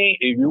 Johnny,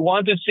 if you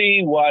want to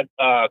see what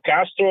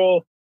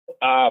Castro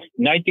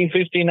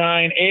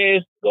 1959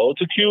 is, go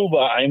to Cuba.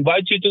 I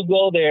invite you to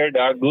go there.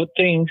 There are good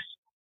things.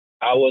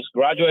 I was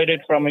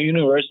graduated from a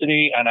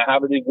university and I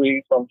have a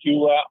degree from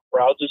Cuba,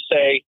 proud to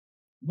say.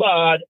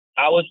 But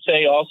I would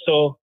say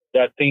also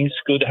that things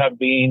could have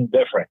been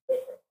different.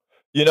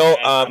 You know,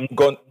 I'm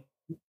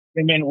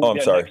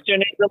sorry.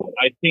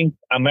 I think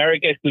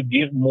America could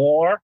give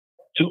more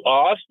to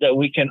us that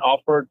we can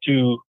offer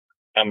to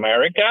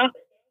America.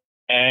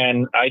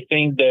 And I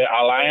think the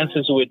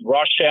alliances with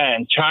Russia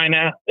and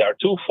China, they are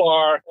too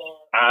far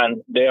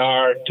and they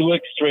are too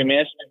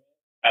extremist.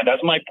 And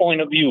that's my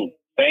point of view.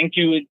 Thank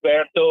you,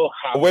 Alberto.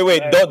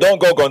 Wait, don't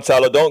go,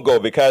 Gonzalo. Don't go,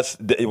 because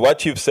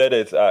what you've said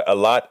is a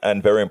lot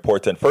and very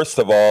important. First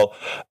of all,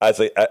 as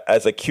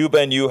a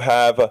Cuban, you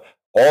have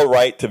all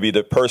right to be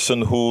the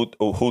person who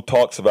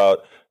talks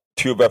about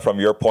Cuba from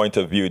your point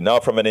of view. Now,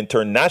 from an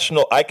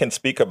international, I can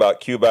speak about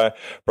Cuba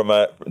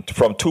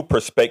from two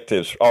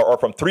perspectives, or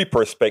from three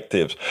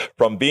perspectives.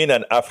 From being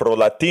an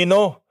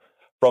Afro-Latino,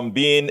 from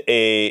being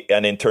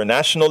an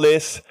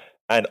internationalist,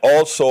 and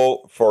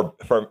also for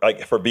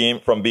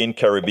being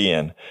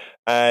Caribbean.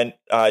 And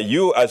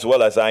you, as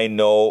well as I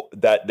know,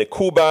 that the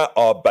Cuba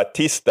of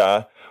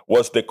Batista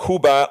was the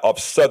Cuba of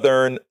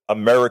Southern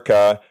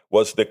America,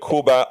 was the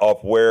Cuba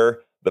of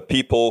where the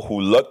people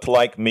who looked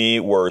like me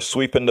were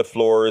sweeping the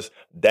floors,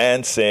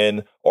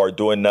 dancing, or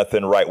doing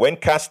nothing right. When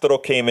Castro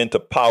came into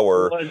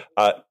power,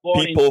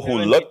 people who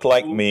looked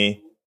like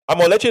me, I'm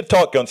going to let you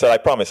talk, Gonzalo, I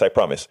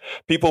promise.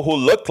 People who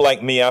looked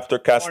like me after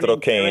Castro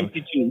came.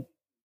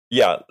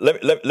 Yeah,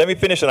 let me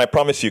finish, and I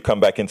promise you come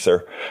back in,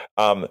 sir.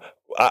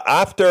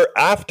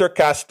 After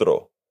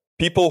Castro,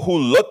 people who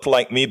looked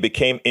like me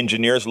became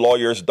engineers,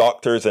 lawyers,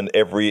 doctors, and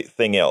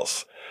everything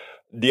else.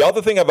 The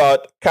other thing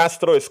about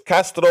Castro is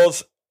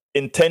Castro's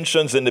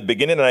intentions in the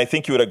beginning, and I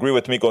think you would agree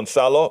with me,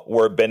 Gonzalo,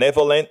 were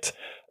benevolent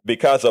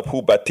because of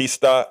who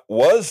Batista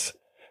was.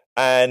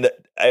 And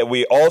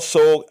we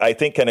also, I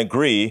think, can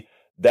agree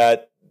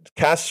that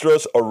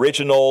Castro's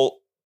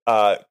original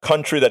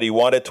country that he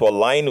wanted to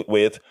align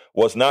with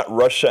was not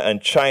Russia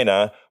and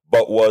China,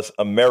 but was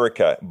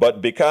America.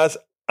 But because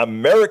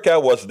America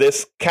was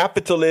this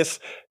capitalist,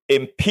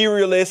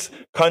 imperialist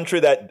country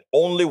that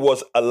only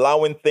was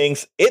allowing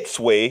things its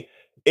way,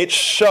 it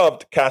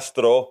shoved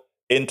Castro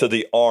into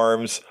the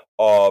arms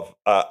of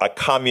a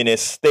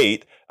communist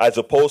state, as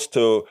opposed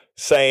to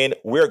saying,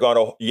 we're going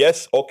to,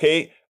 yes,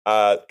 okay,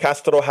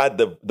 Castro had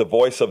the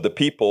voice of the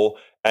people,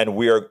 and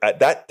we are at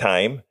that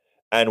time,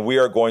 and we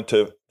are going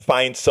to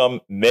find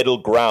some middle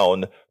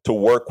ground to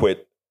work with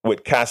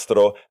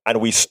Castro. And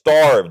we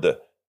starved.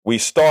 We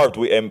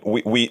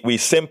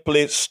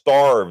simply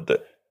starved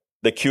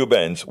the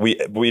Cubans. We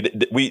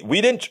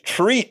didn't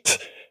treat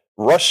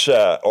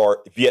Russia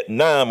or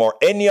Vietnam or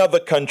any other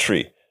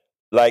country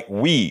like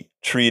we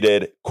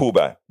treated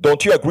Cuba.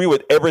 Don't you agree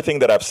with everything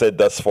that I've said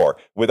thus far,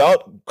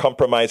 without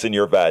compromising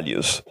your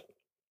values?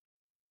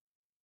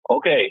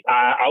 Okay,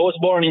 I was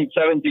born in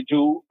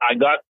 1972. I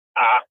got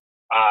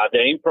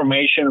the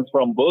information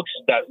from books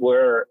that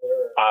were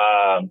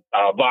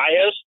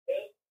biased.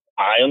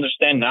 I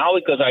understand now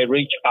because I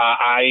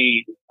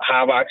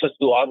have access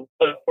to other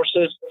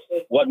sources.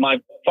 What my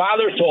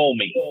father told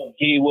me,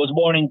 he was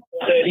born in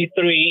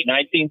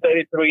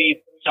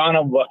 1933, son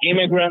of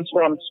immigrants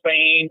from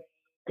Spain,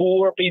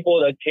 poor people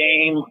that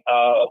came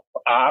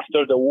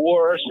after the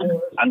wars,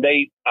 and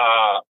they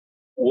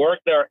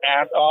worked their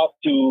ass off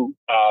to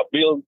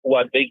build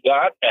what they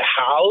got, a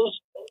house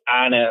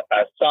and a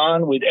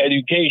son with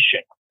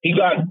education. He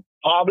got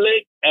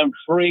public and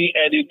free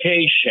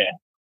education.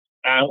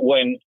 And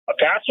when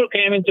Castro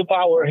came into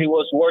power, he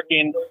was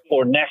working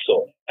for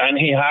Nexo, and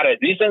he had a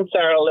decent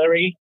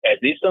salary, a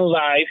decent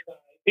life.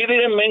 He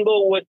didn't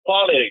mingle with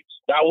politics.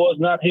 That was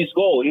not his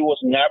goal. It was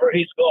never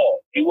his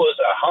goal. He was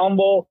a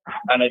humble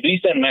and a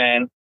decent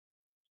man.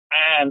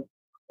 And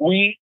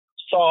we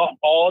saw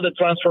all the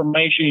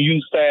transformation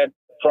you said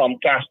from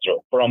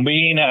Castro, from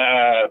being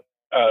a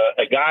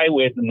guy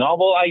with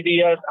novel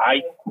ideas.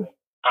 I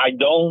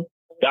don't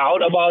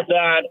doubt about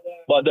that.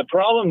 But the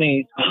problem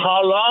is,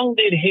 how long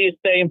did he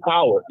stay in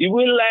power? If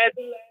we let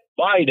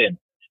Biden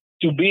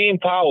to be in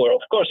power,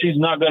 of course, he's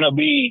not going to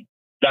be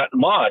that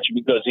much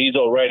because he's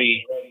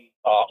already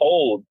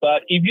old.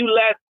 But if you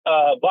let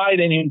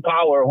Biden in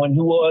power when he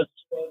was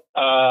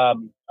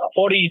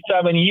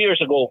 47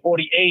 years ago,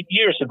 48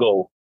 years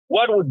ago,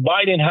 what would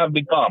Biden have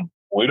become?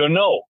 We don't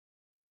know.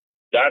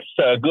 That's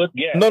a good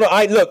guess. No,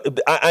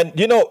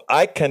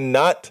 I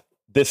cannot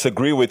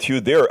disagree with you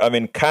there. I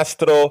mean,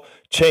 Castro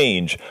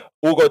changed.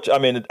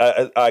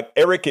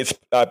 Eric is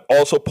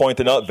also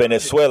pointing out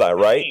Venezuela,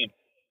 right?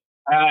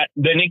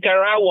 The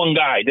Nicaraguan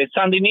guy, the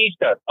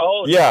Sandinistas.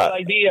 Oh, yeah. The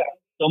idea.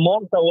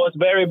 Somoza was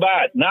very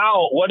bad.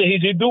 Now, what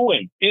is he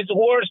doing? It's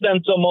worse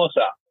than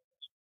Somoza.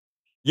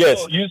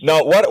 Yes. So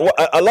now, what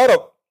a lot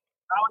of...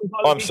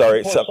 I'm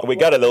sorry. We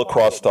got a little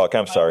crosstalk.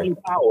 I'm sorry.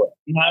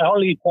 My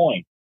only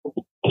point.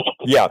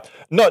 Yeah.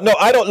 No,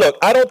 I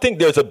don't think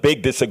there's a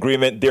big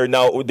disagreement there.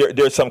 Now,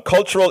 there's some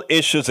cultural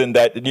issues in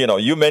that,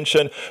 you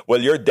mentioned,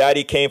 well, your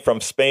daddy came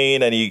from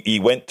Spain and he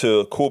went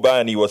to Cuba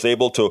and he was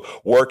able to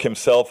work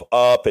himself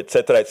up, et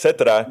cetera, et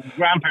cetera.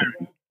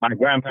 My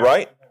grandparents.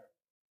 Right?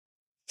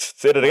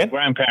 Say it again?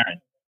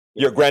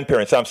 Your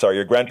grandparents, I'm sorry.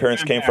 Your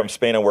grandparents came from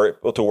Spain and were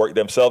able to work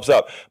themselves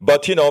up.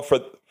 But,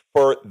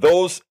 for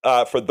those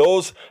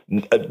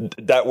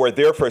that were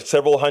there for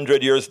several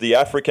hundred years, the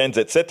Africans,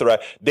 etc.,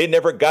 they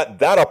never got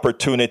that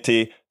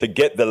opportunity to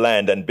get the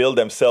land and build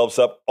themselves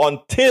up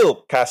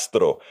until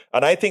Castro.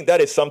 And I think that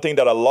is something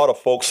that a lot of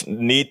folks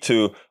need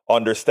to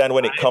understand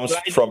when it comes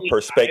from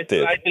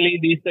perspective. I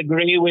slightly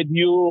disagree with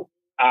you.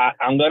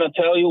 I'm going to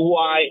tell you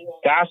why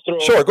Castro...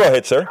 Sure, go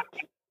ahead, sir.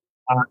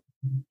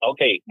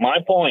 Okay, my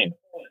point.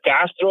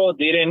 Castro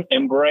didn't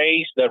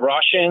embrace the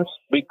Russians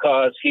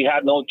because he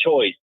had no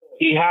choice.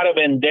 He had a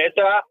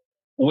vendetta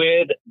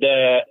with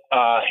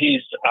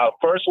his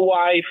first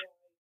wife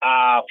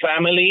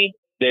family,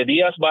 the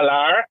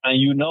Diaz-Balart, and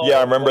Yeah,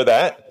 I remember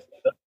that.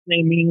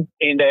 In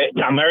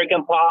the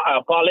American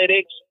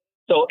politics.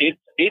 So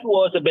it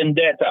was a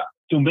vendetta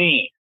to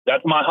me.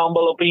 That's my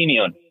humble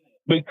opinion.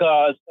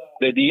 Because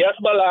the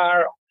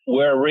Diaz-Balart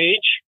were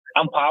rich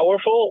and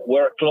powerful,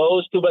 were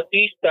close to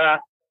Batista,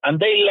 and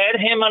they let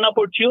him an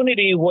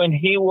opportunity when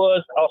he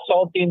was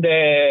assaulting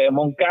the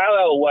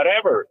Moncada or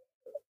whatever.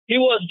 He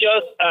was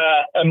just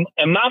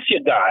a mafia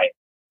guy.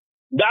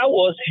 That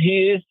was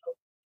his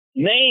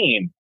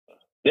name.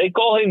 They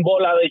call him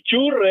Bola de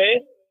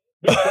Churre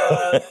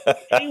because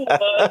he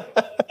was...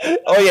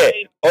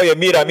 Oye,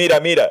 mira.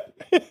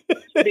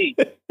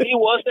 He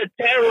was a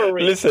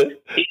terrorist. Listen,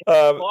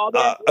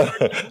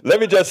 let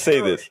me just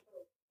say this.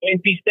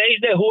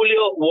 26 de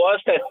Julio was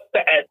a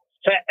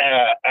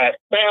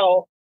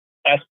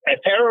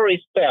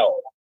terrorist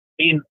spell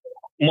in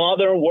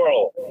modern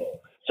world.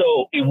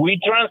 So if we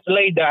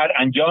translate that,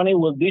 and Johnny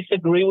will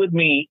disagree with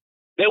me,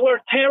 they were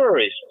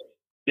terrorists.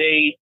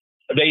 They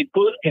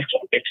put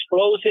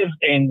explosives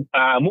in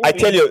movies. I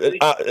tell you,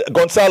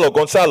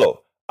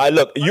 Gonzalo,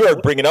 look, you are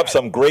bringing up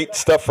some great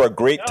stuff for a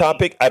great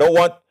topic. I don't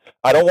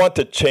want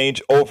to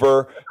change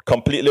over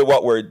completely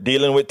what we're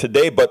dealing with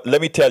today, but let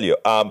me tell you,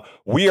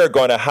 we are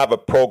going to have a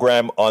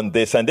program on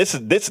this, and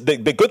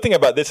the good thing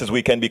about this is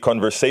we can be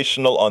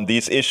conversational on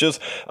these issues.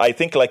 I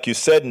think, like you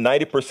said,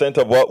 90%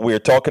 of what we're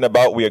talking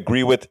about we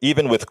agree with,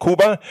 even with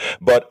Cuba.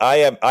 But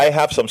I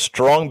have some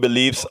strong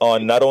beliefs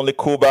on not only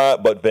Cuba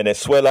but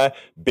Venezuela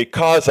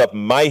because of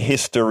my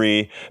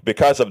history,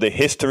 because of the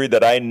history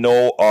that I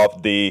know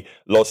of the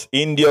Los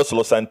Indios,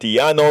 Los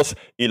Antillanos,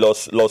 y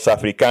Los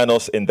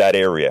Africanos in that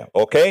area.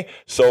 Okay,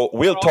 so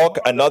we'll talk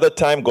another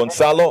time,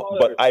 Gonzalo,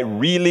 but I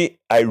really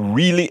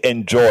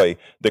enjoy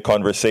the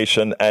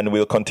conversation, and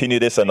we'll continue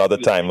this another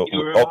time.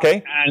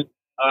 Okay? And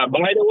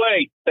by the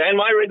way, send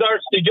my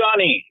regards to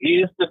Johnny.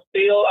 He is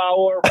still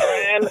our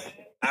friend,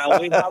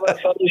 and we have a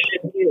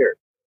fellowship here.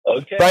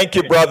 Okay? Thank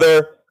you,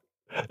 brother.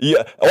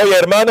 Yeah. Oye,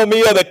 hermano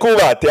mío de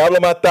Cuba, te hablo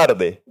más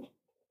tarde.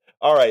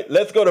 All right,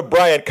 let's go to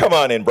Brian. Come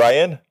on in,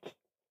 Brian.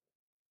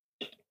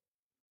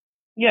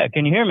 Yeah,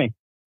 can you hear me?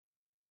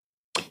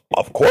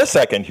 Of course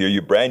I can hear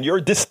you, Brian.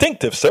 You're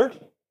distinctive, sir.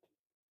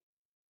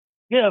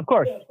 Yeah, of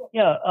course.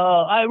 Yeah,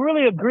 I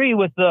really agree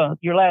with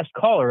your last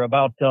caller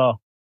about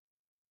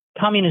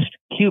communist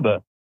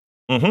Cuba.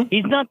 Mm-hmm.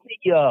 He's not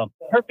the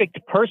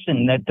perfect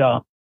person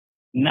that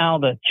now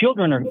the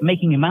children are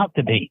making him out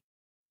to be.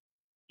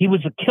 He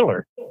was a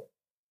killer.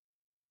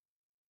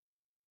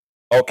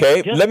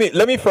 Okay,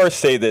 let me first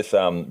say this,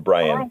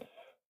 Brian.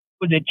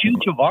 Was it Che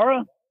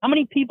Guevara? How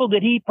many people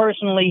did he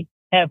personally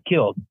have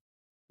killed?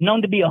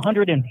 Known to be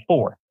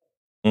 104.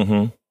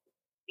 Mm-hmm.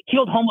 He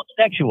killed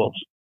homosexuals,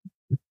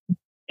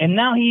 and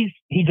now he's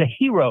a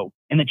hero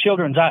in the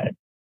children's eyes.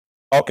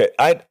 Okay,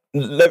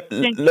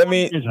 let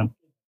me.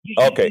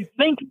 Okay, you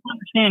think you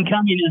understand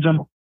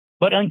communism,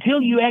 but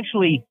until you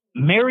actually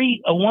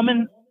marry a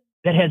woman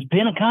that has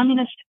been a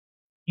communist,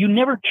 you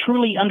never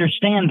truly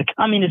understand the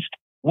communist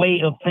way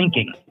of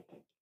thinking.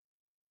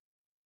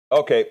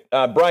 Okay,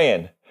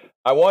 Brian.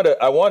 I want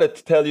to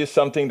tell you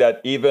something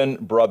that even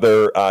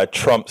Brother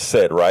Trump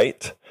said,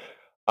 right?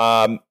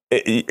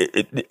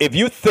 If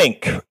you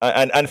think,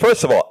 and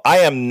first of all, I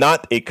am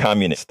not a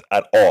communist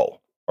at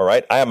all. All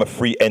right, I am a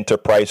free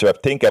enterpriser. I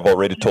think I've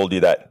already told you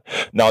that.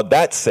 Now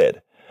that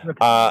said,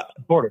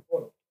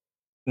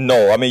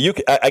 no, I mean you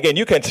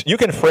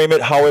can frame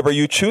it however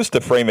you choose to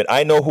frame it.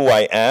 I know who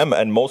I am,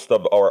 and most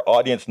of our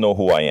audience know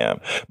who I am.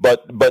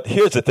 But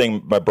here's the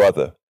thing, my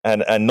brother.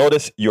 And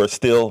notice you're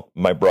still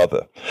my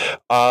brother.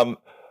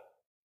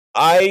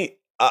 I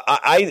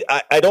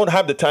don't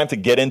have the time to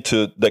get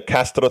into the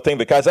Castro thing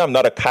because I'm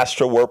not a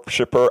Castro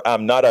worshiper.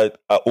 I'm not a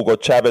Hugo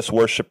Chavez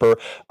worshiper.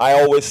 I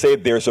always say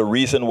there's a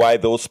reason why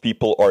those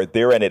people are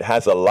there, and it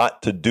has a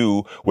lot to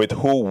do with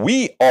who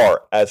we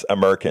are as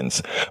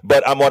Americans.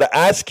 But I'm going to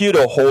ask you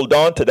to hold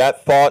on to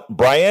that thought,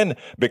 Brian,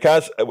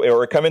 because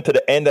we're coming to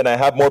the end, and I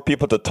have more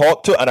people to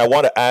talk to, and I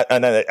want to add,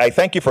 and I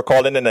thank you for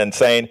calling in and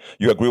saying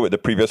you agree with the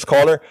previous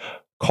caller.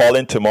 Call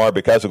in tomorrow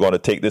because we're going to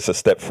take this a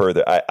step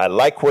further. I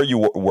like where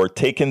you were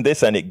taking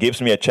this, and it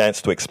gives me a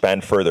chance to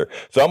expand further.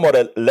 So I'm going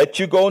to let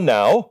you go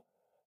now,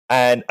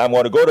 and I'm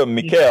going to go to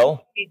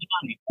Mikhail.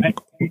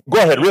 Go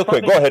ahead, real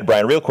quick. Go ahead,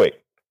 Brian, real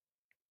quick.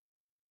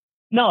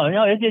 No,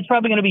 it's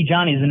probably going to be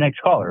Johnny as the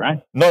next caller,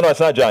 right? No, it's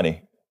not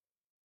Johnny.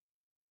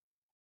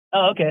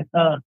 Oh, okay.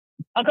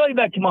 I'll call you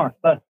back tomorrow.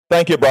 Bye.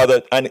 Thank you,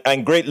 brother,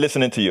 and great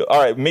listening to you.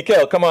 All right,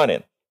 Mikhail, come on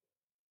in.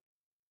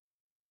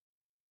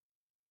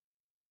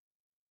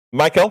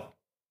 Michael?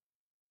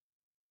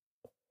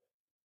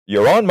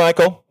 You're on,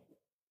 Michael.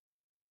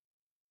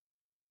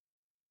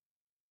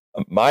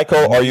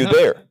 Michael, are you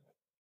there?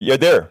 You're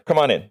there. Come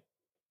on in.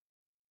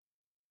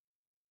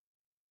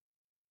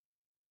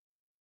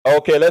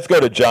 Okay, let's go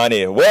to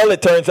Johnny. Well,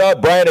 it turns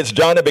out, Brian, it's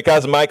Johnny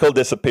because Michael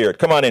disappeared.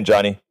 Come on in,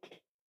 Johnny.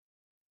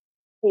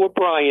 Or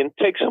Brian,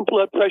 take some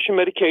blood pressure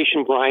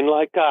medication, Brian,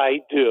 like I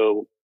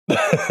do.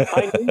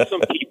 I knew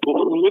some people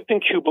who lived in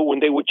Cuba when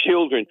they were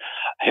children.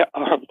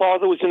 Her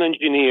father was an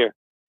engineer.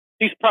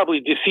 She's probably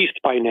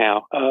deceased by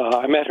now.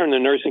 I met her in the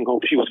nursing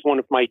home. She was one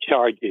of my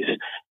charges.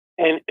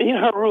 And in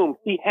her room,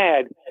 she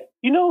had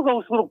You know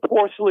those little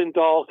porcelain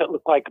dolls that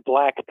look like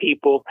black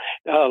people,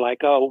 they're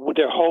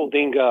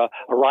holding a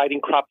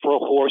riding crop for a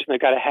horse and they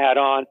got a hat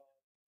on?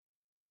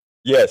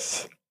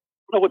 Yes.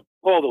 I don't know what to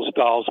call those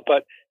dolls,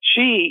 but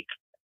she,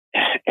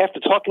 after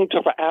talking to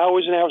her for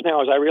hours and hours and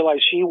hours, I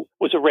realized she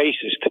was a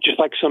racist, just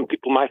like some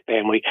people in my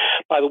family.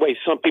 By the way,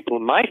 some people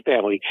in my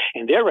family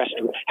in their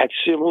restaurant had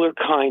similar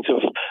kinds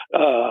of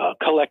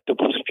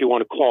collectibles, if you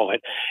want to call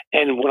it.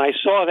 And when I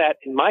saw that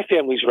in my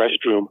family's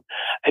restroom,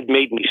 it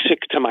made me sick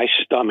to my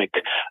stomach.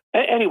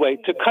 Anyway,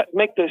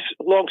 make this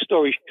long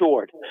story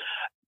short,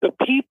 the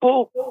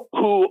people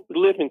who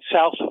live in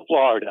South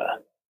Florida,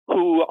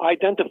 who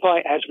identify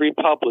as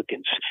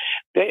Republicans,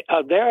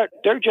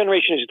 their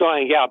generation is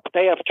dying out, but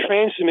they have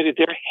transmitted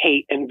their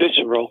hate and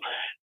visceral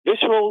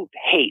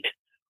hate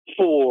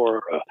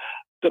for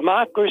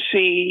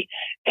democracy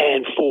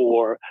and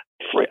for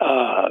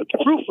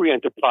true free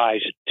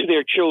enterprise to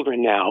their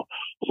children now,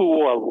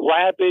 who are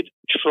rabid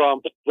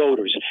Trump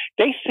voters.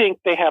 They think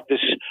they have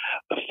this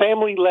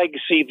family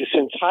legacy, this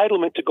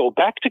entitlement to go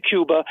back to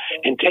Cuba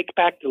and take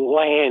back the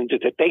land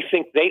that they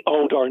think they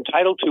owned or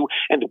entitled to,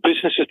 and the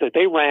businesses that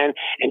they ran,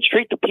 and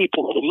treat the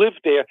people who live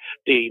there,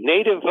 the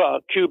native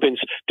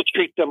Cubans, to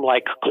treat them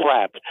like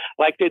crap,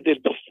 like they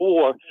did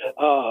before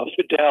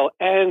Fidel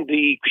and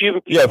the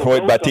Cuban people. Yeah,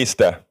 for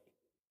Batista.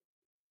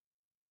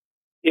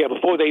 Yeah,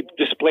 before they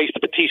displaced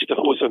Batista,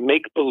 who was a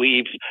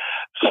make-believe,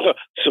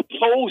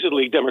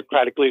 supposedly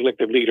democratically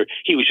elected leader.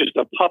 He was just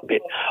a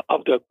puppet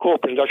of the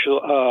corporate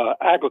industrial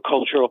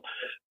agricultural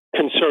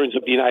concerns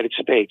of the United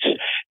States.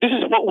 This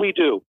is what we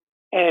do.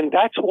 And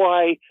that's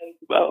why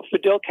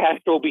Fidel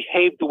Castro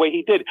behaved the way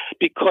he did,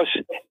 because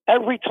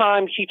every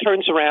time he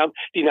turns around,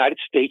 the United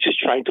States is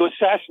trying to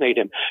assassinate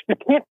him. You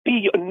can't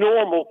be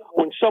normal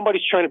when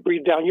somebody's trying to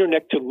breathe down your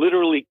neck to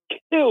literally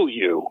kill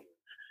you.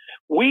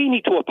 We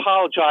need to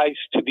apologize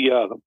to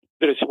the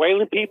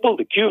Venezuelan people,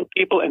 the Cuban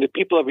people, and the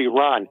people of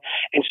Iran,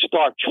 and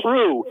start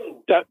true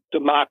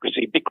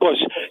democracy.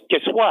 Because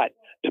guess what?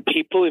 The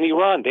people in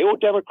Iran, they were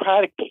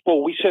democratic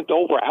before we sent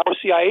over our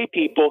CIA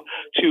people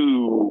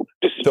to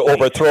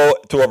overthrow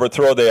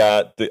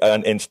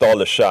and install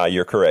the Shah.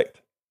 You're correct.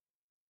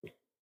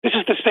 This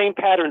is the same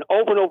pattern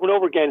over and over and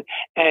over again.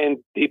 And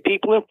the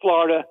people in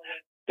Florida,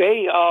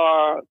 they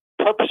are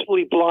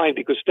purposefully blind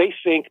because they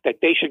think that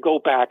they should go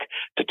back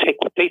to take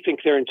what they think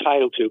they're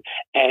entitled to.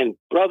 And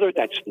brother,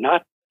 that's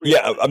not.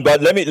 Yeah,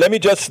 but let me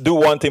just do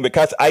one thing,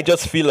 because I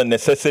just feel a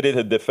necessity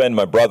to defend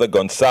my brother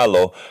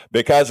Gonzalo,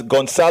 because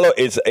Gonzalo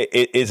is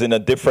in a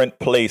different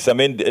place. I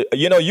mean,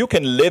 you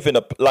can live in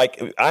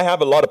I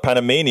have a lot of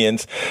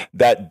Panamanians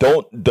that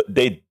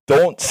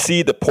don't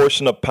see the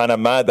portion of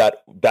Panama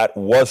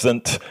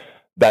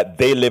that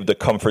they lived a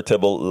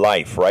comfortable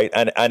life, right?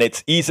 And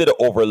it's easy to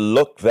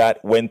overlook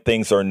that when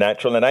things are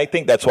natural. And I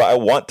think that's why I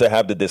want to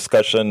have the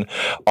discussion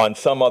on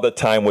some other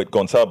time with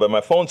Gonzalo. But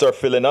my phones are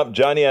filling up,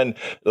 Johnny. And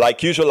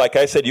like usual, like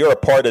I said, you're a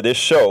part of this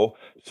show.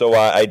 So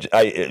I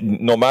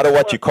no matter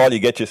what you call, you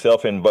get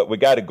yourself in. But we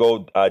got to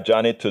go,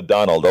 Johnny, to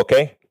Donald,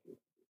 okay?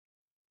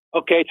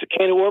 Okay, it's a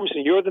can of worms,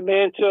 and you're the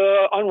man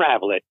to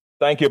unravel it.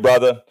 Thank you,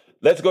 brother.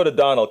 Let's go to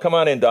Donald. Come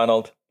on in,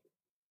 Donald.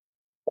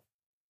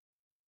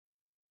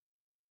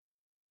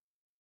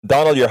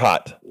 Donald, you're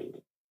hot.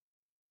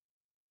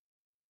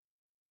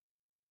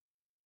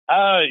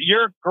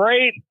 Your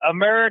great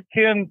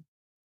American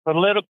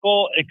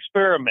political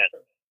experiment.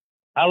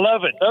 I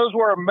love it. Those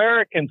were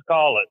Americans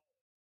call it.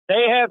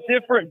 They have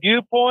different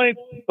viewpoints,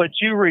 but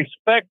you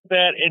respect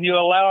that and you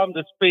allow them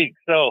to speak.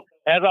 So,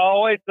 as I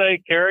always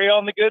say, carry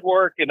on the good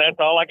work, and that's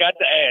all I got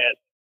to add.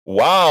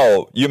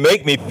 Wow, you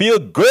make me feel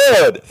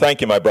good.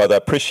 Thank you, my brother.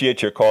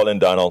 Appreciate your call in,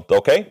 Donald.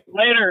 Okay?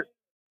 Later.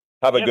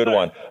 Have a good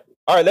one.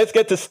 All right, let's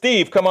get to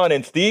Steve. Come on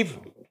in, Steve.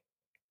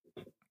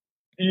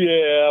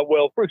 Yeah,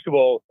 well, first of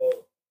all,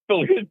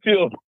 Phil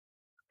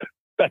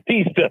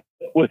Batista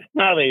was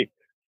not a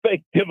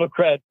fake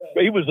Democrat.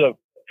 He was a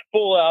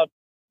full-out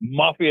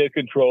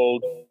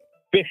mafia-controlled,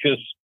 vicious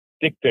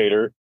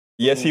dictator.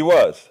 Yes, he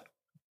was.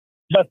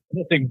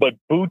 Nothing but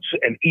boots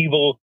and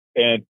evil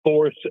and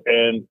force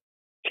and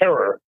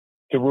terror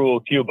to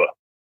rule Cuba.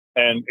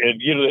 And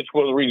that's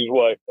one of the reasons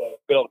why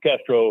Fidel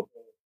Castro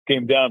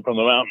came down from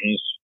the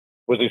mountains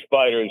with his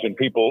fighters, and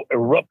people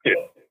erupted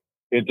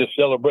into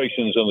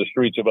celebrations on the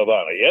streets of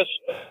Havana. Yes?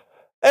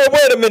 Hey,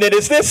 wait a minute.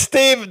 Is this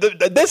Steve?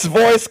 This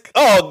voice?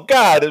 Oh,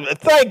 God.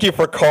 Thank you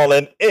for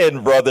calling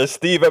in, brother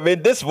Steve. I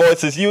mean, this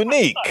voice is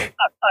unique.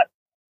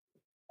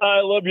 I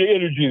love your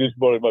energy this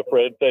morning, my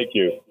friend. Thank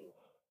you.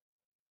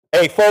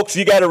 Hey, folks,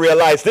 you got to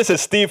realize this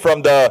is Steve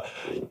from the...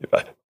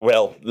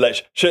 Well,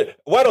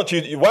 why don't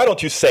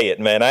you say it,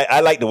 man? I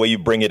like the way you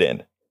bring it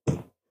in.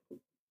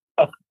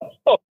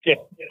 Okay,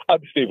 I'm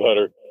Steve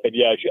Hunter, and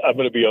yeah, I'm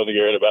going to be on the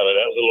air in about a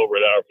little over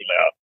an hour from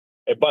now.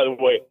 And by the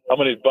way, I'm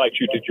going to invite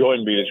you to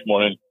join me this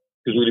morning,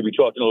 because we're going to be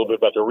talking a little bit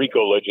about the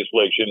RICO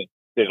legislation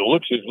that it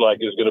looks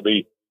like is going to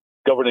be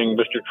governing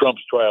Mr.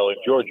 Trump's trial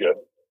in Georgia.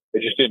 And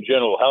just in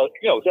general, how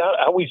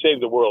we save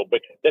the world.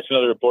 But that's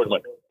another important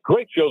one.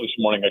 Great show this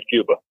morning on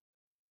Cuba.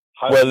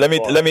 Well, let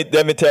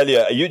me tell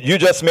you, you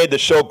just made the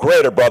show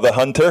greater, brother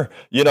Hunter.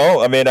 You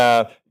know, I mean,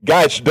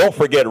 guys, don't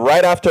forget.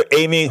 Right after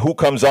Amy, who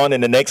comes on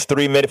in the next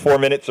 4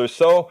 minutes or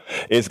so,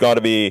 is going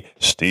to be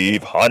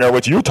Steve Hunter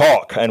with You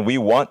Talk, and we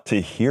want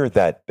to hear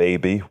that,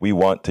 baby. We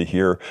want to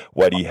hear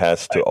what he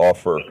has to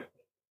offer.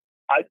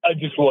 I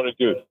just wanted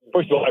to.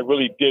 First of all, I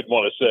really did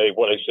want to say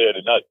what I said,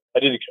 and I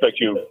didn't expect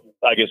you.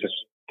 I guess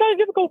it's kind of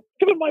difficult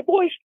given my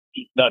voice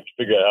not to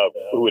figure out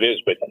who it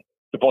is, but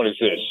the point is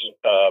this: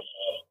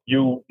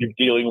 you're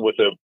dealing with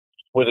a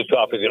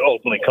topic that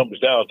ultimately comes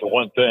down to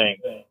one thing: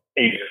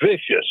 a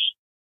vicious,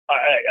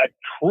 a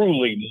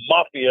truly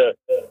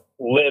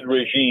mafia-led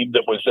regime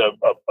that was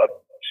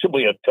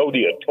simply a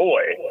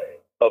toy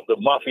of the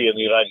mafia in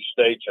the United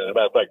States, and as a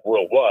matter of fact,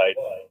 worldwide.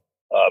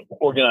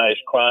 Organized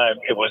crime.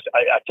 It was.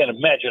 I can't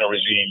imagine a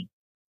regime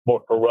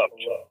more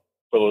corrupt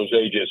for those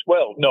ages.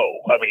 Well,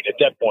 no. I mean, at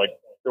that point,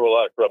 there were a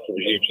lot of corrupt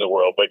regimes in the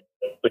world, but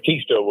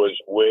Batista was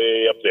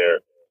way up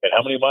there. And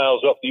how many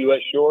miles off the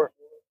U.S. shore?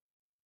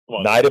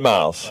 90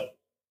 miles.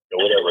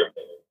 Whatever.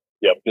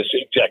 Yep.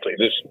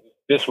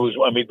 This was.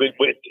 I mean, but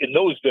in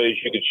those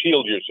days, you could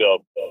shield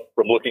yourself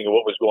from looking at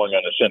what was going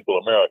on in Central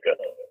America.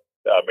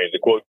 I mean, the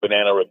quote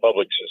banana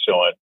republics and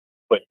so on.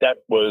 But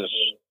that was.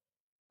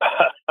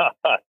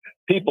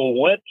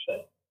 People went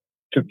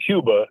to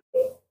Cuba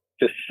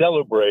to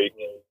celebrate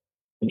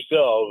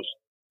themselves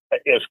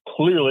as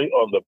clearly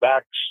on the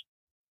backs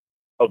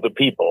of the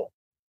people.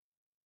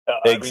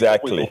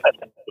 Exactly.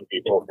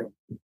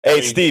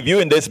 Hey, Steve,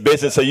 you in this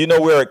business, so you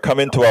know we're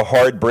coming to a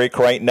hard break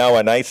right now,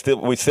 and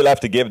we still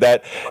have to give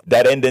that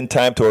ending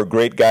time to our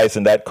great guys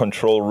in that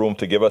control room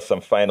to give us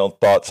some final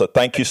thoughts. So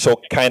thank you so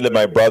kindly,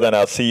 my brother, and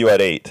I'll see you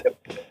at 8.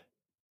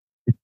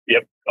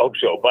 Yep, hope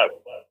so. Bye.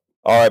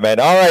 All right, man.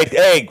 All right.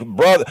 Hey,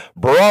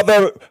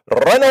 brother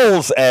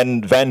Reynolds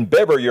and Van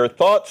Bibber, your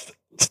thoughts?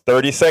 It's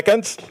 30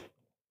 seconds.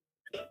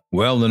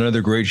 Well, another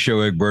great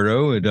show,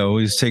 Egberto. It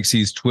always takes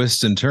these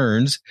twists and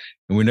turns,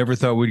 and we never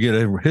thought we'd get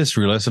a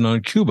history lesson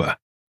on Cuba.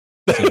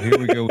 So here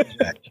we go with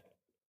that.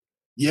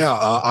 Yeah,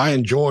 I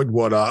enjoyed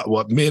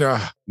what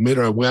Mira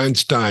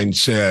Weinstein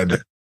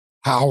said.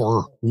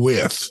 Power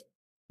with,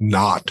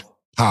 not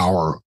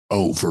power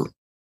over.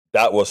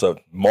 That was a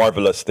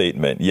marvelous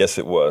statement. Yes,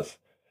 it was.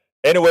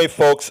 Anyway,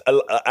 folks,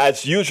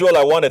 as usual,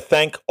 I want to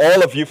thank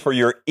all of you for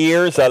your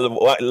ears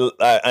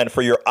and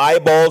for your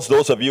eyeballs,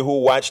 those of you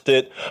who watched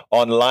it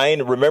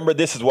online. Remember,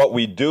 this is what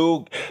we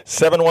do,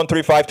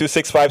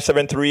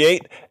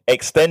 713-526-5738,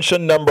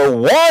 extension number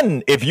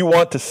 1, if you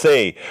want to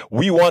say,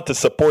 we want to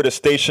support a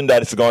station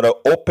that is going to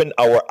open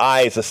our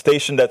eyes, a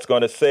station that's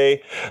going to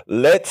say,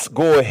 let's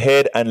go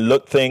ahead and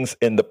look things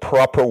in the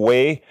proper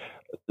way.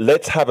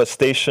 Let's have a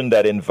station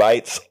that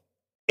invites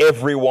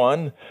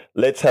everyone.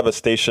 Let's have a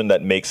station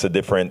that makes a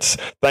difference.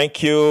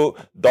 Thank you,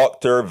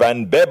 Dr.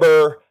 Van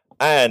Bibber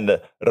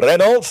and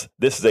Reynolds.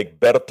 This is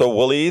Egberto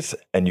Willies,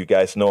 and you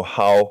guys know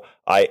how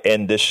I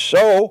end this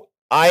show.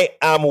 I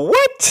am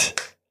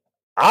what?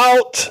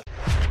 Out.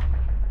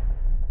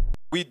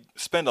 We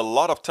spend a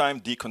lot of time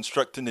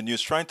deconstructing the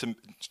news, trying to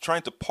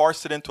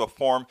parse it into a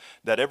form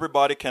that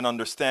everybody can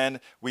understand.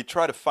 We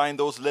try to find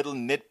those little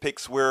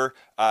nitpicks where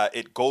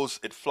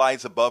it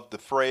flies above the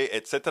fray,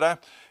 etc.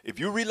 If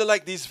you really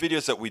like these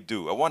videos that we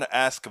do, I want to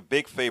ask a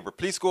big favor.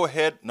 Please go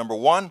ahead. Number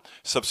 1,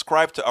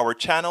 subscribe to our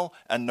channel.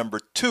 And number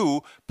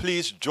 2,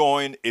 please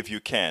join if you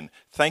can.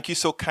 Thank you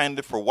so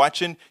kindly for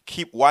watching.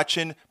 Keep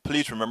watching.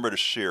 Please remember to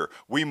share.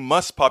 We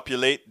must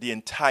populate the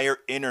entire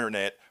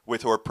internet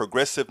with our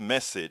progressive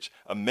message,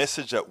 a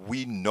message that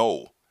we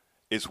know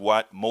is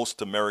what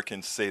most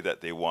Americans say that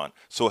they want.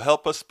 So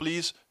help us,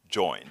 please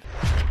join.